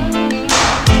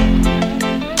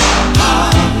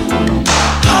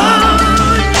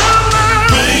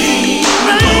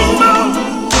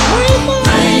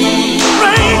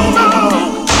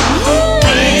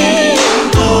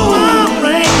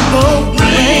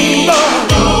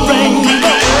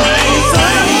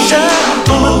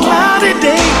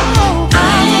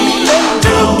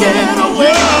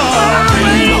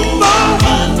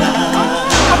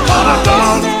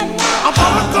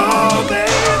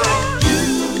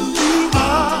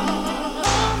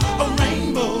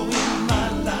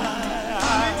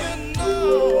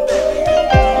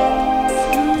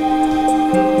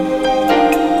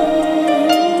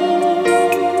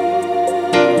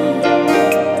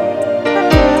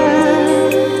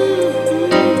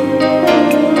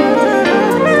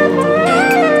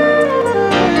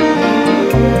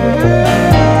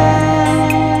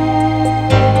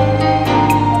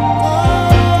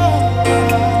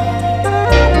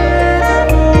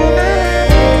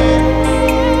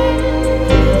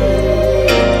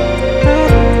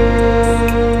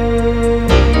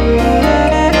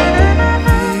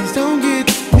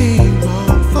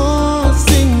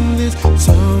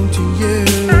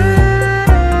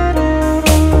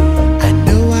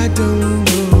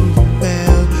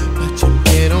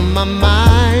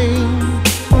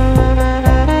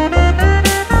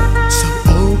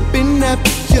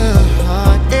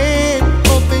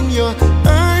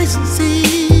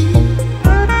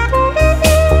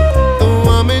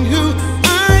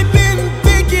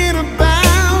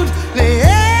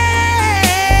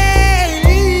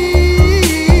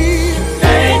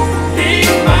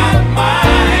 Lately my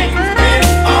mind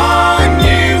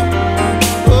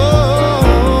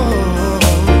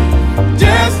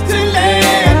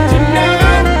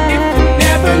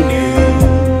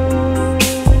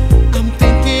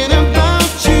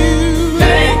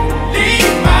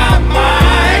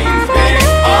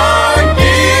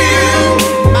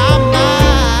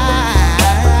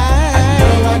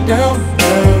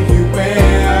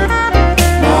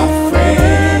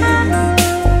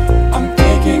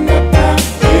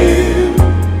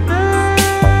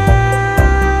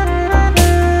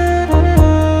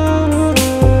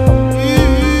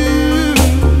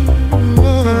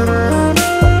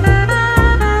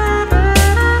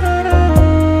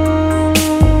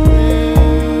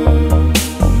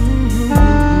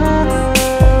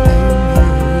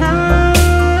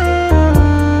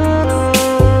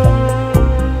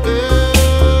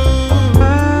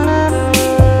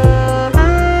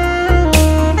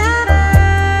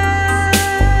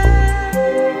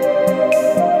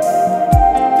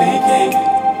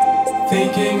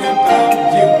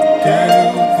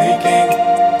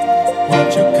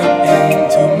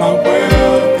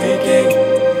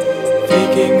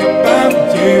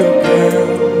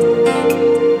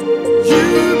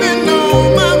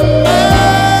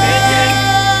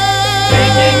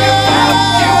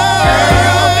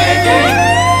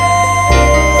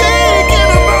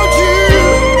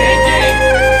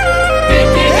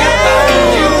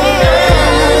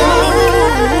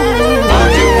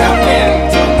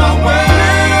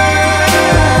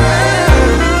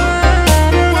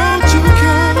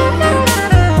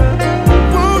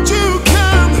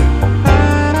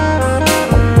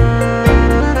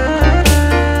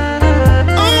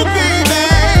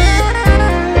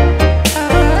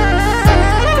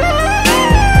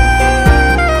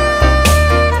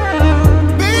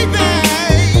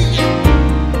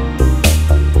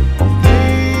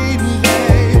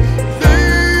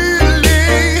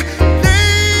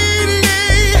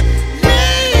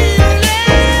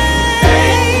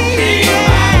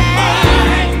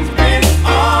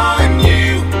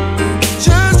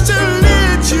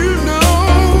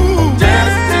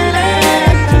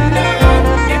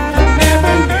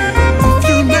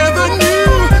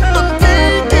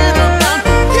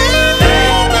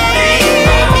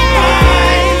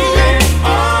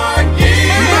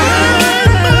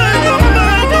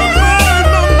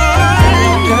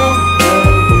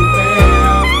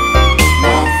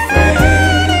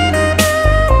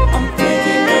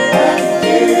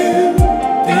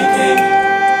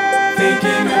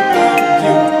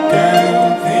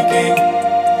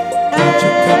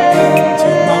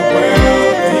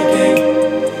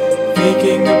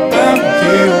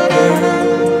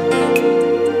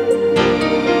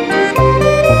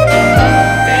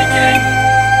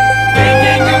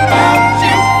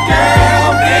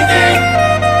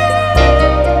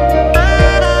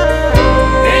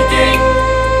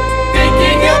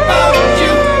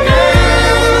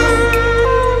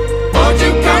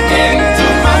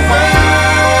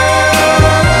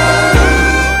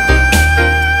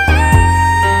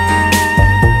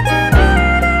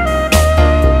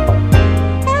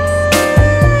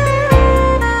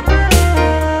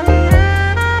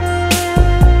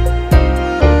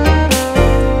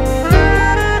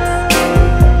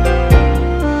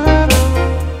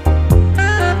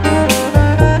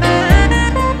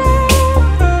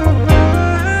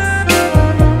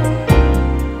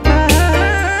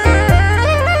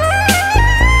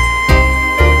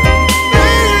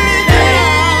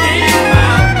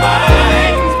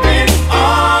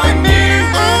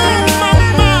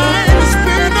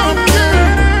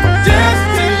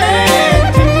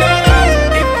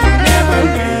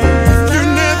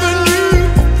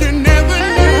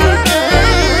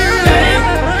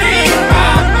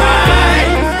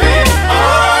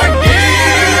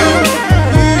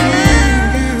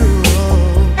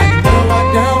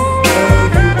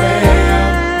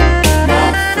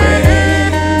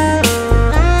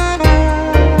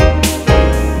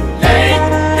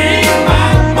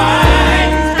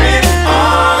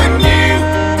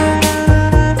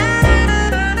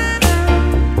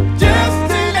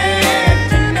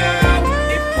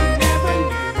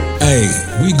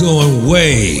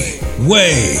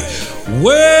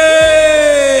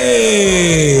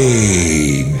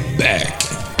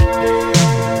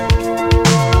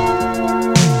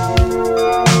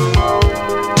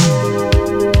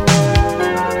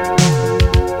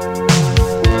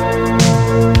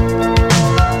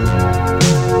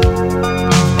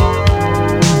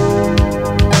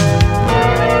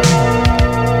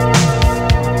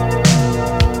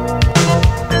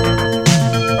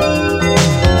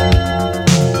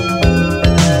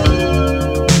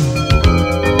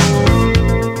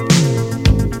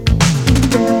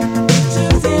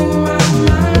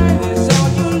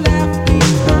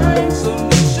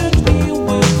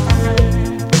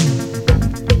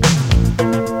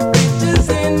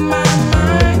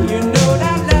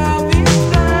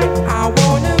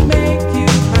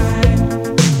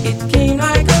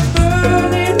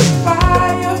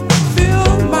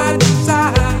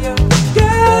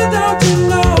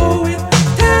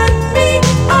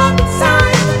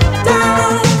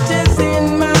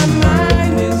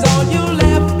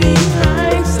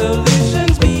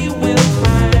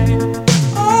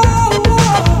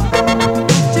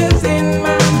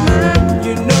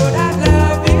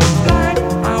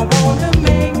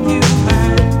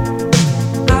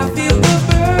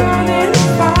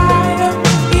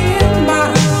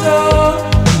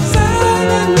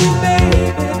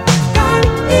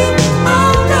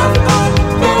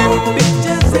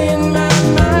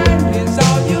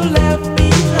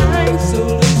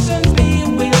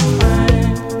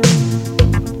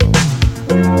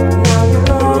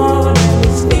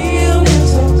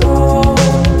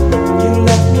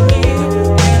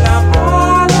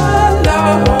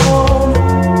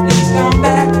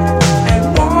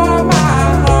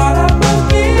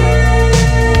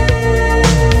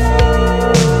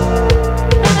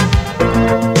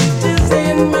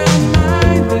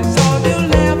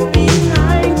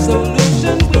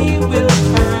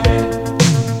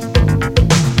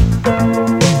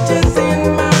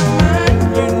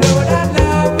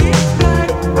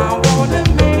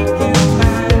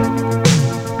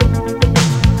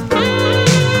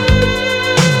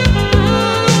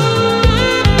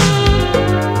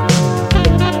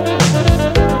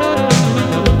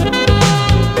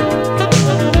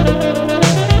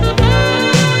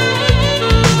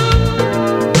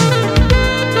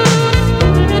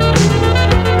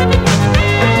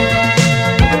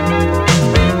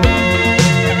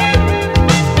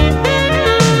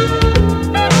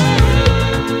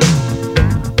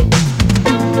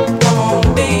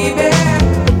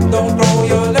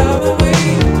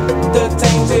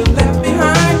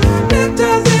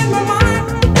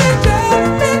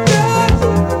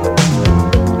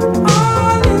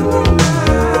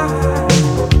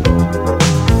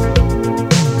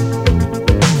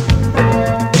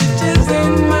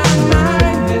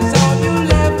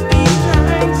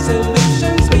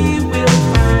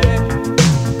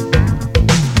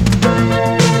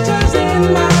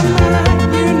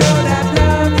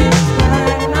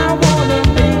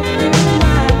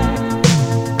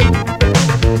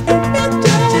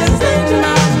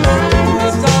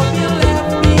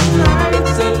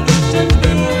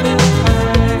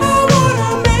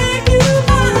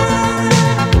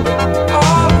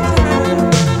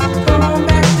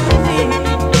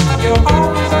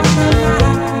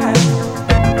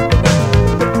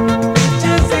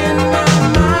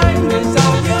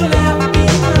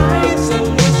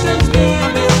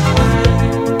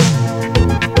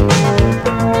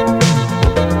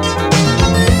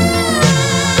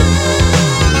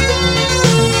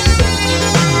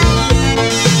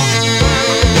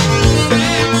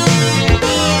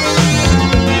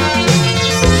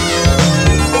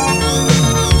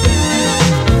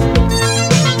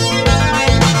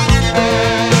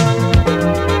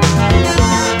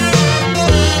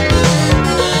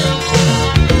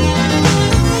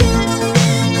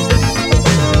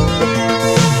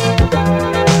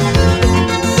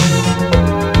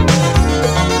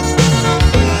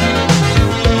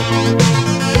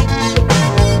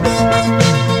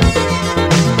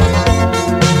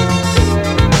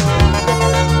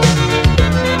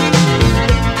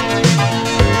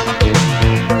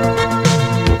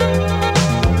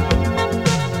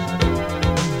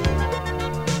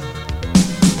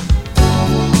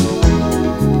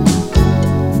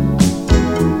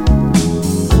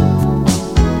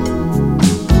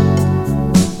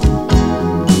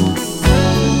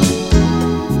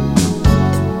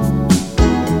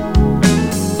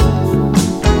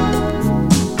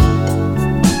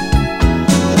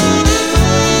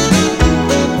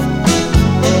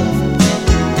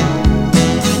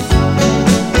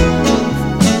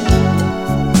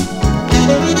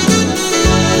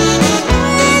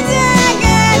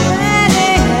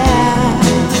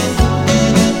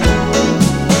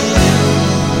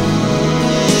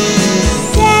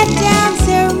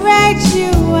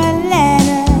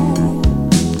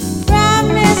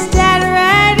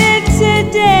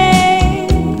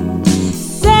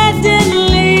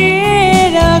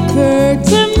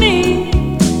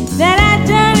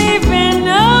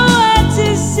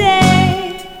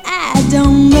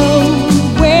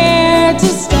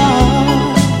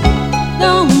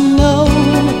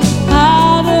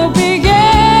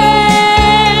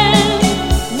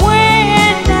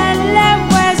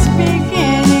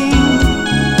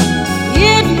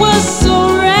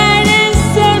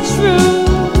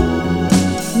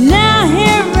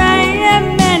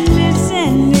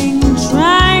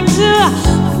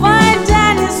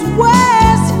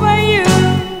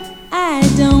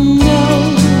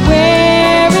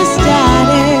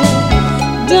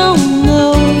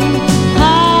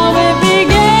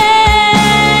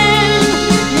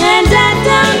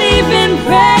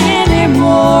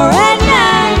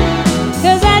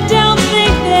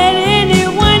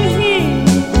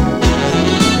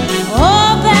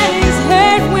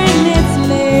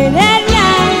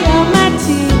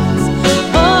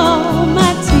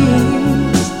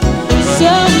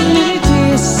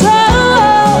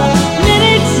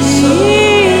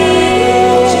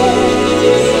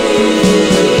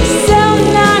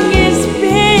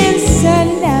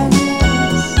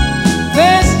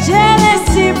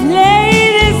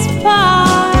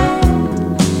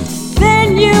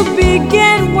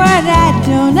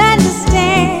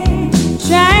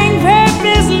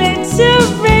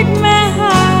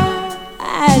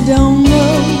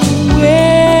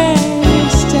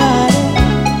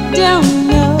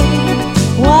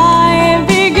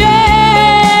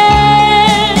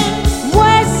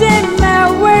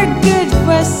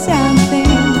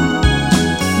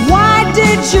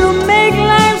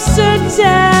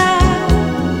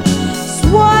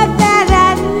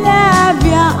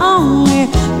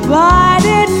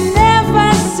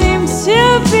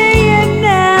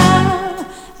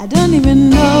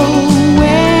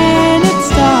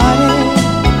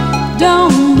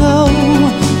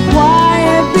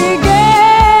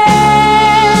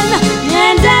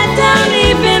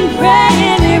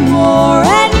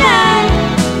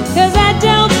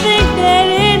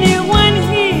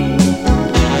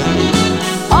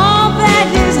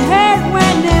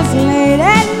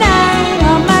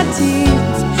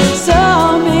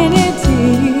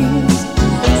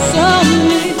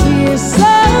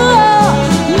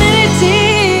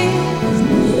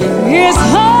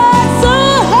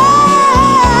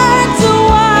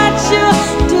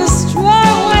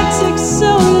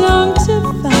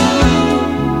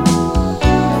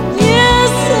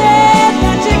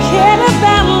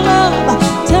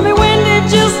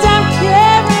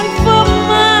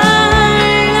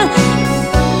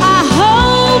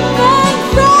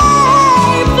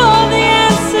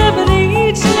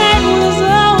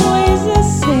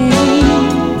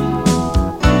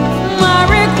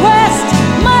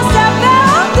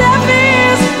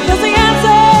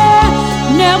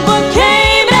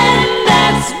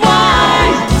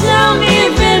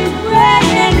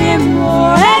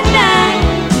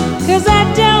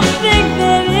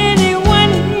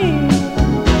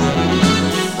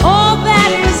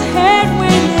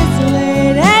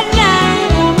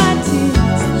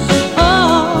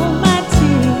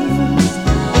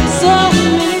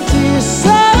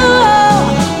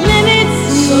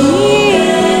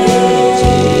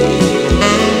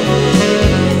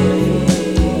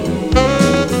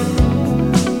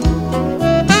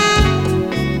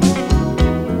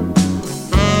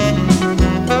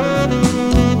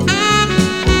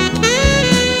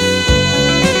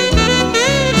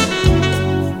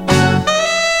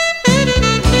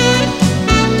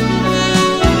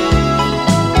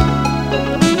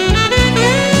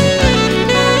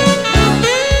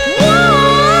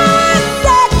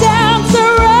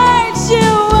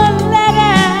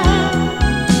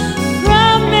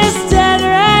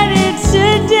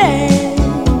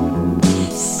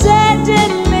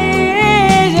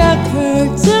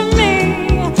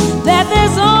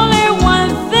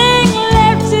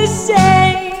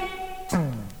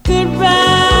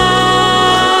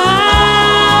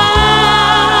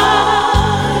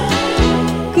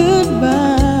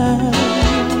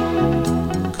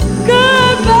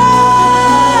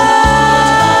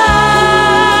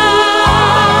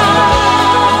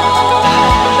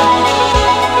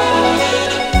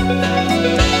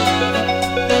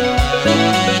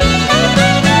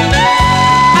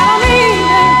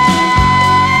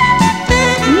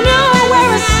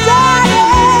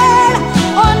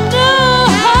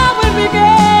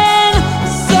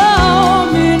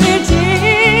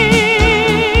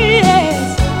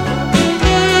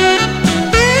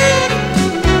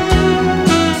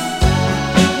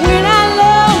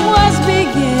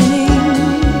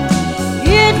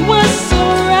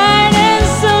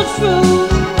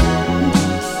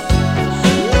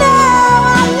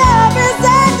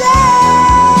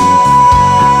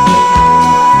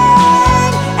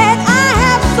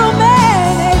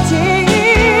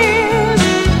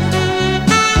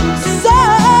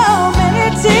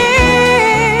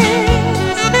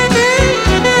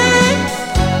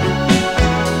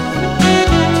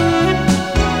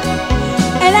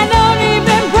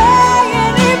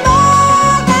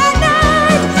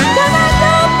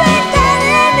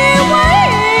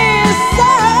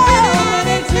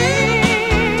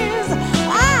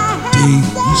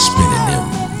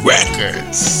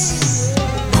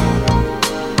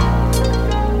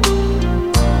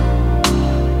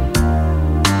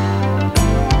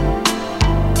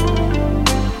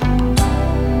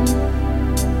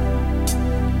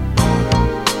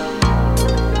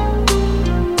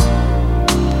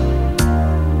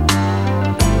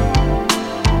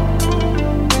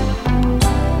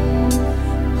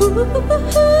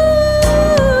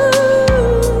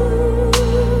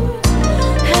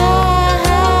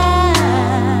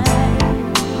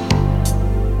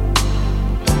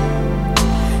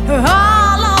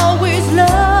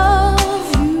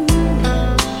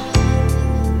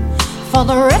for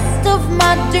the rest of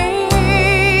my days.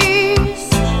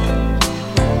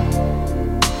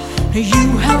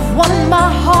 You have won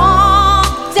my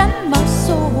heart and my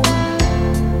soul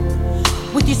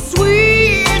with your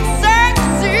sweet,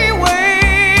 sexy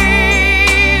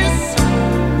ways.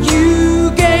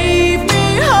 You gave me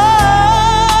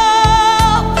hope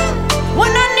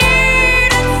when I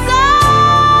needed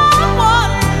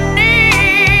someone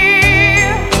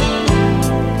near.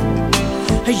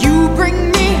 You bring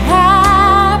me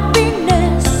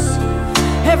happiness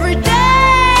every day.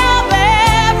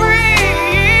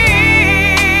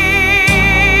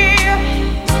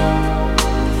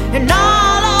 And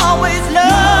I'll always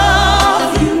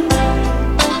love you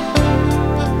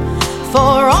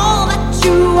for all that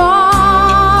you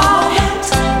are.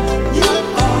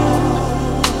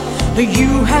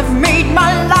 You have made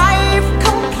my life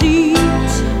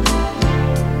complete.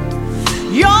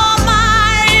 You're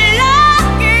my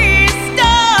lucky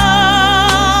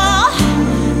star.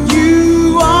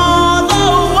 You are the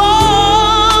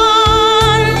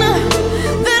one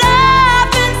that I've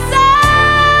been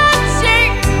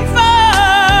searching for.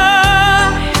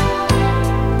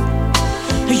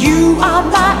 You are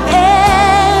my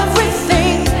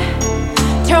everything.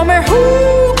 Tell me who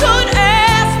could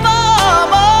ask for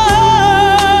more?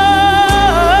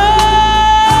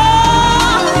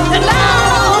 And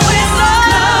I'll always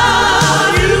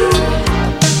love you.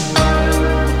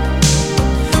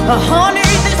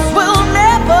 Honey, this will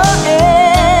never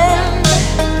end.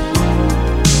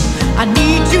 I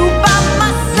need you by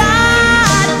my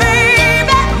side,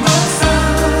 baby.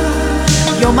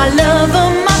 You're my lover,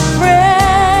 my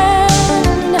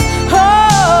friend.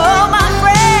 Oh, my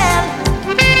friend.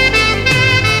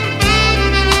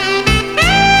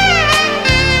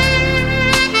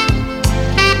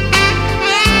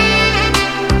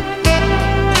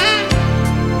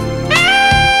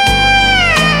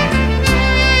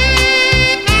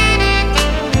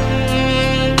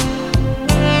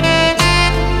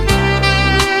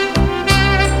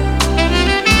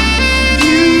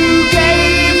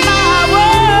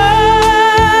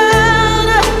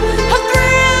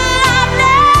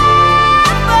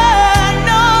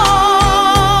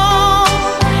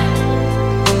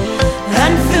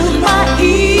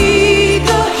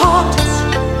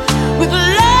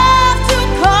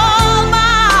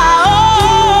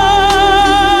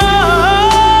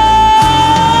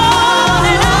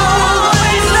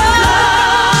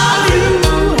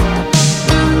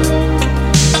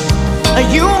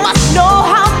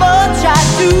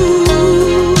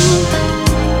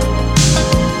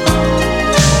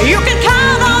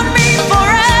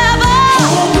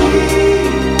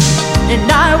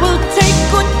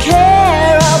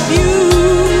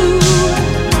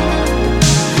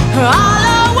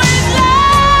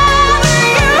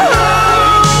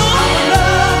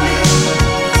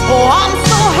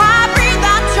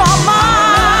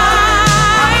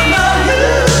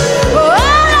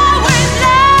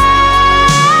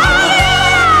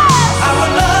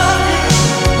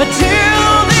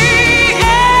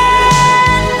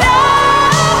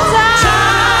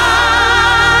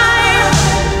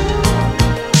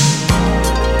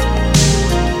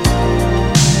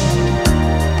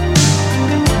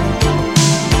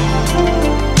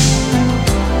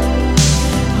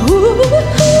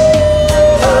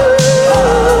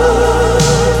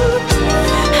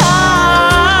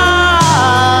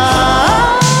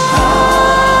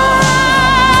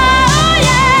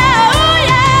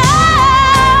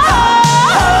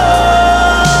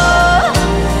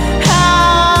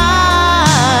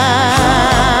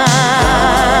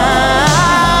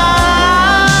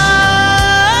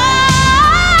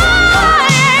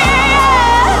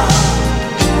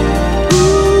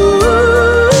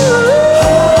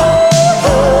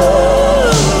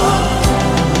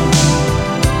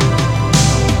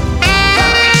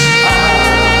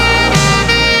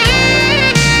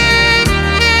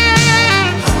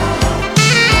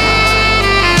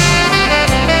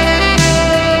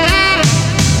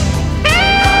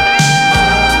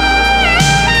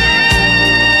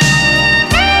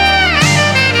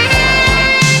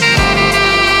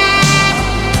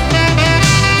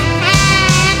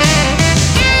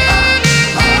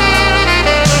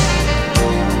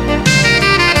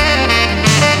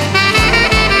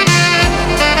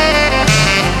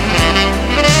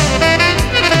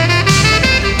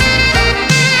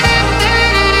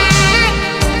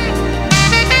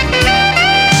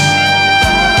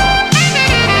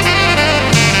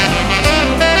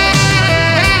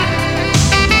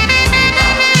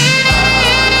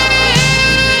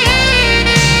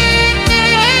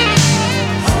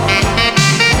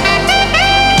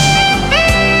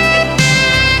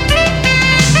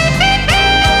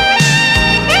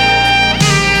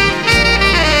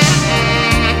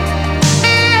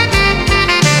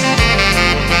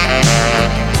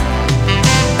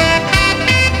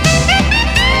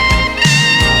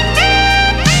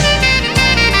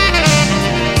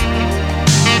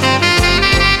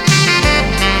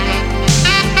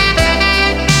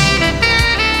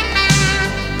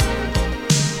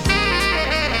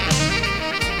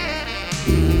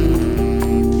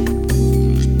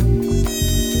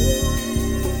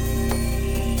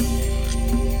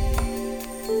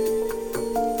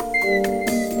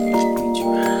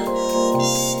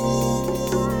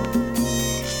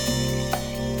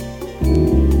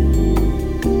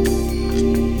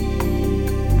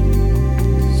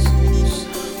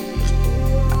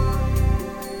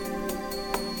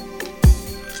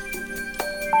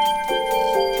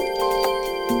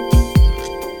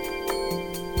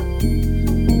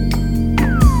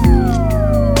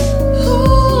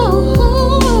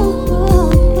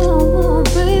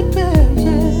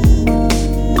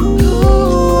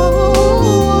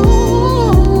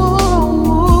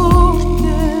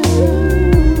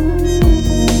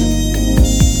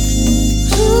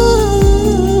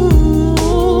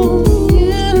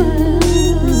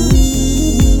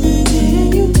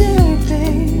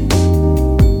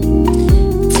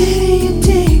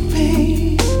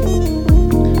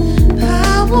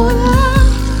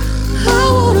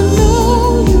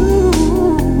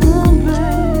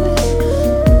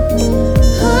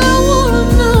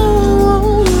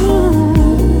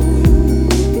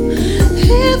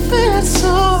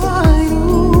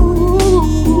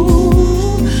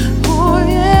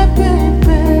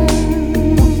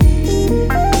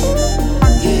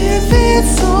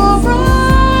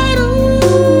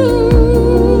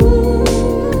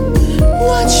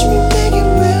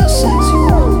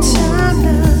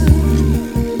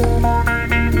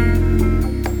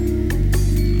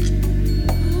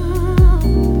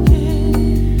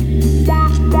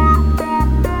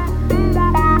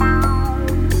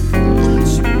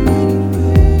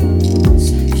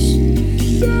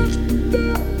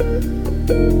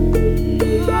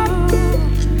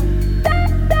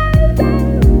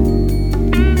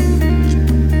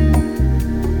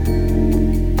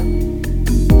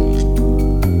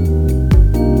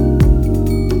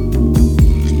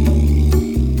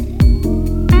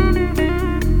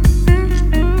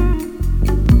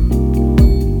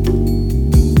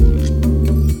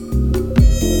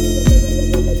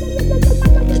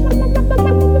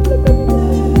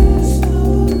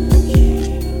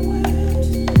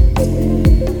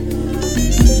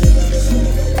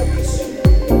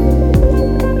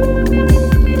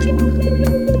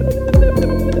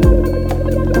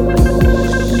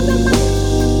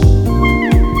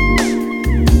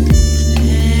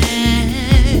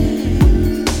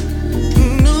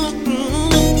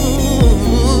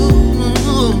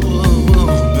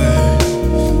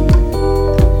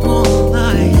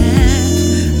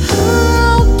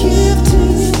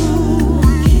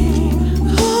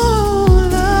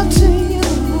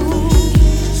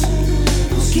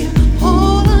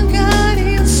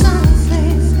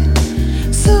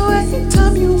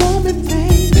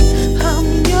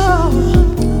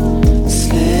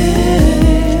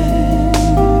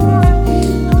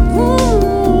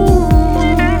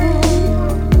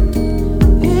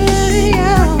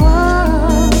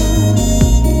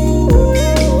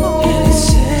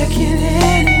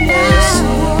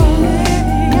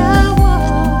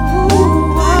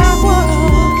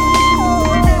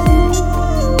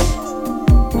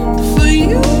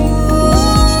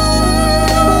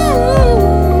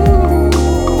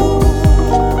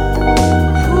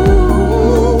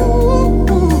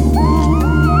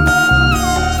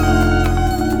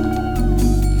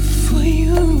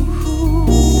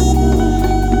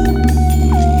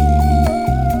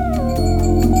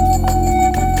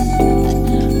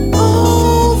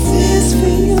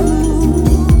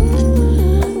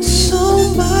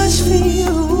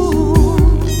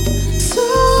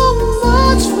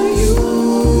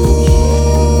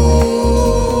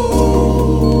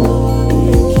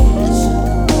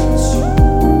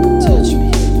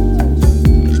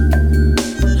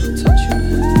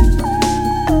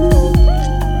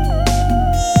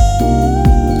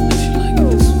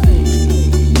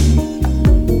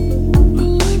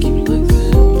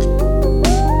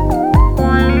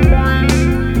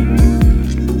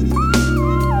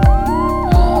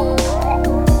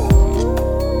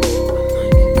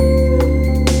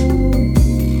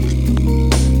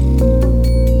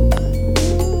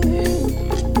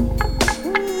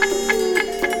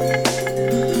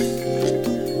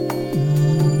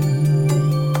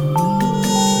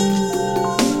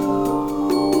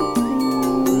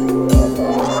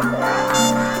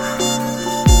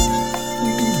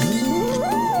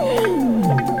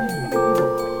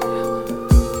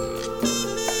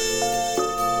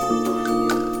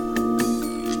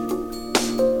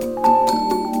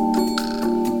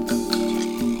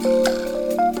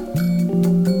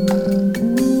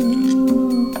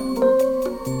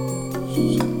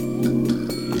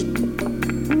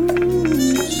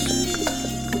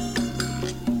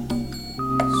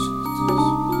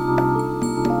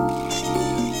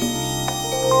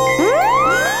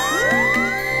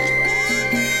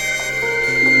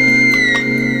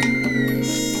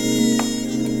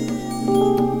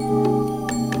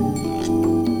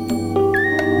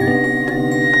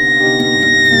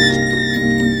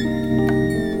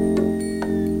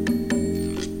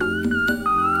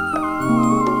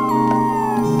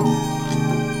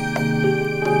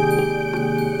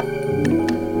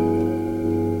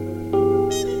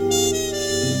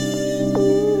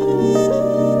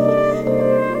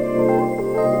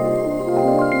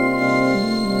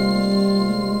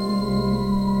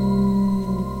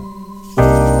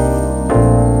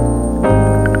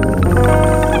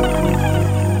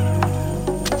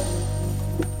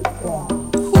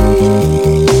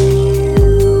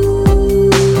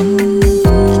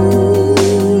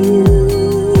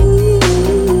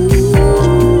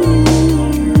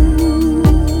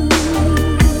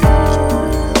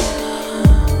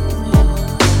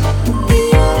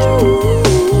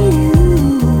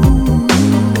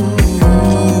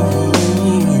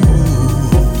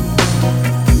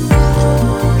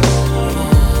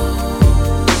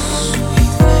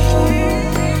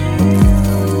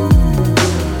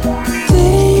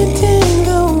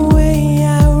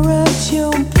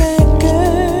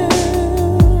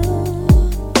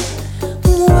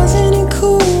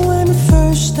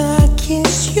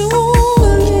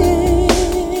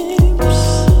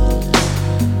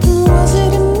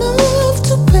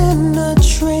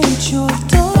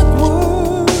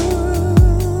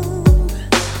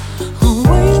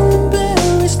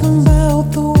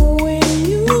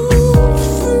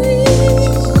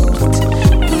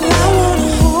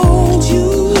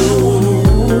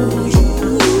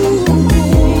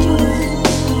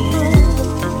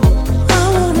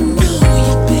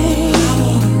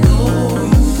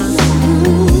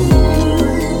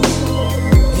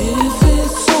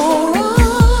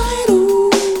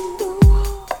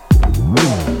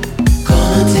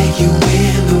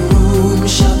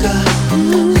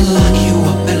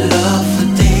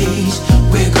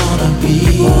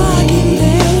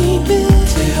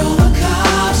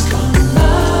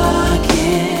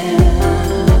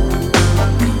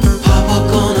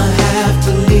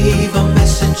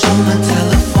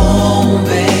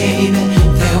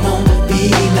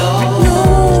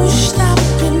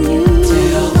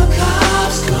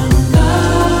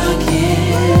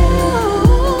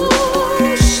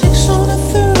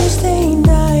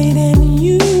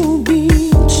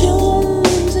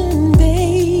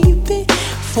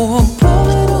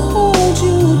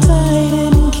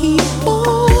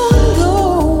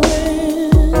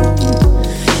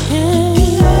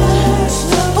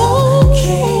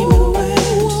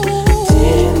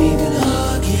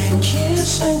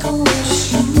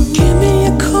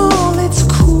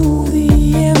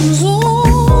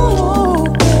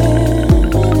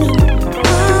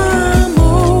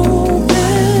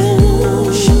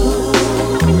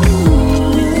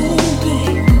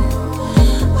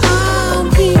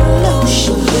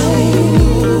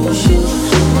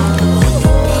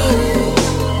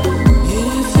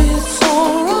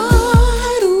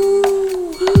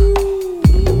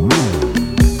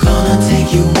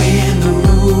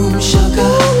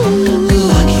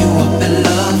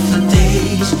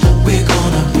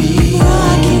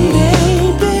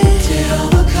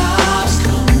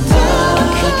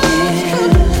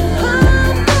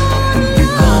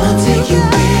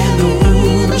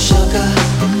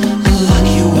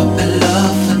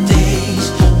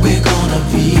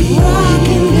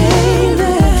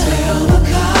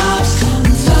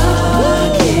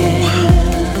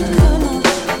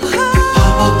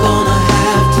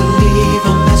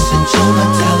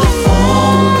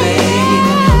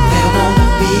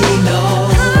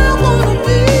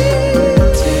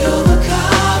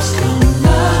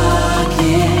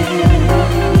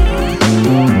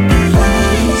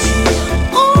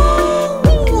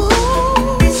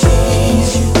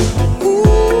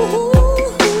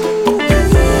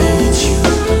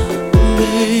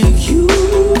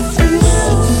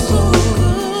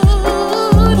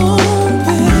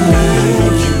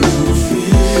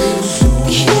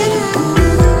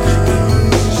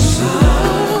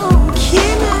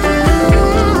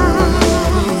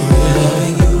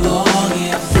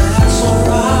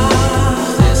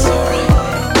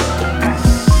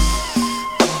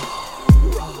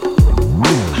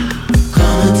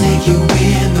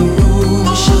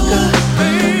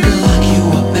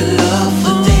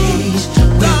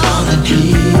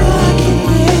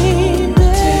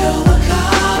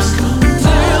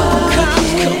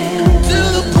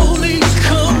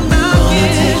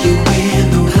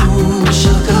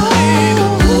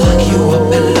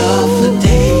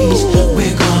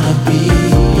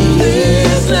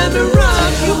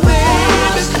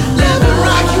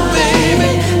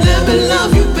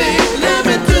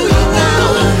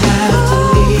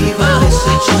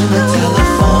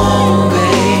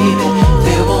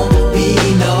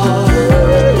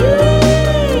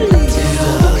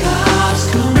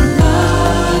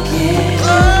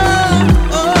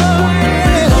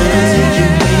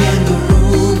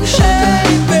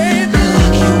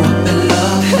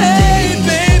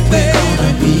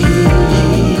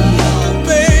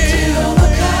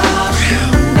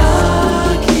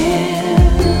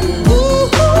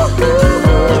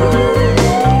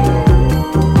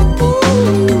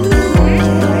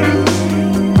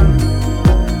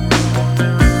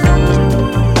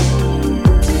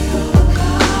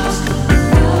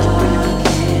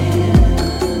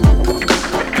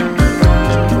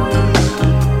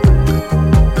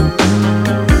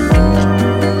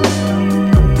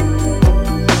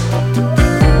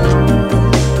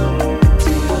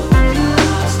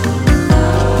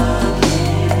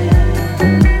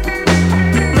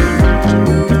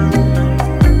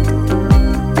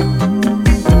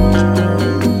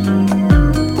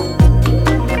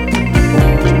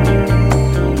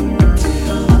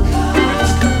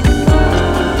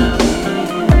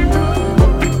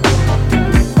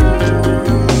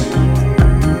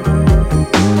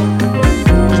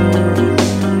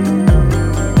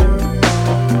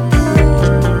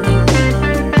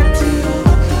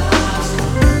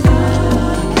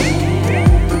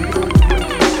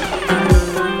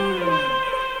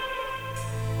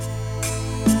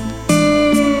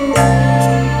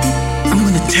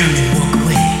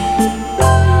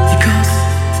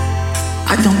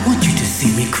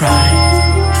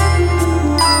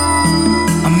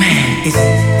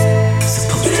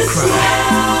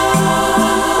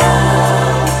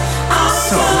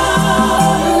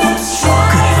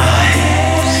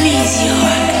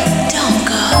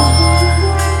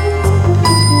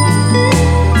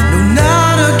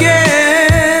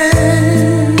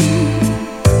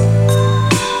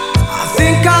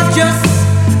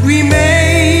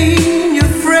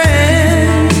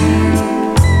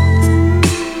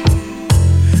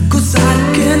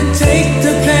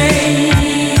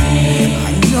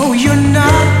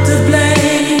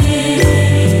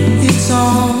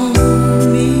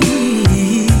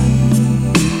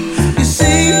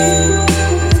 see.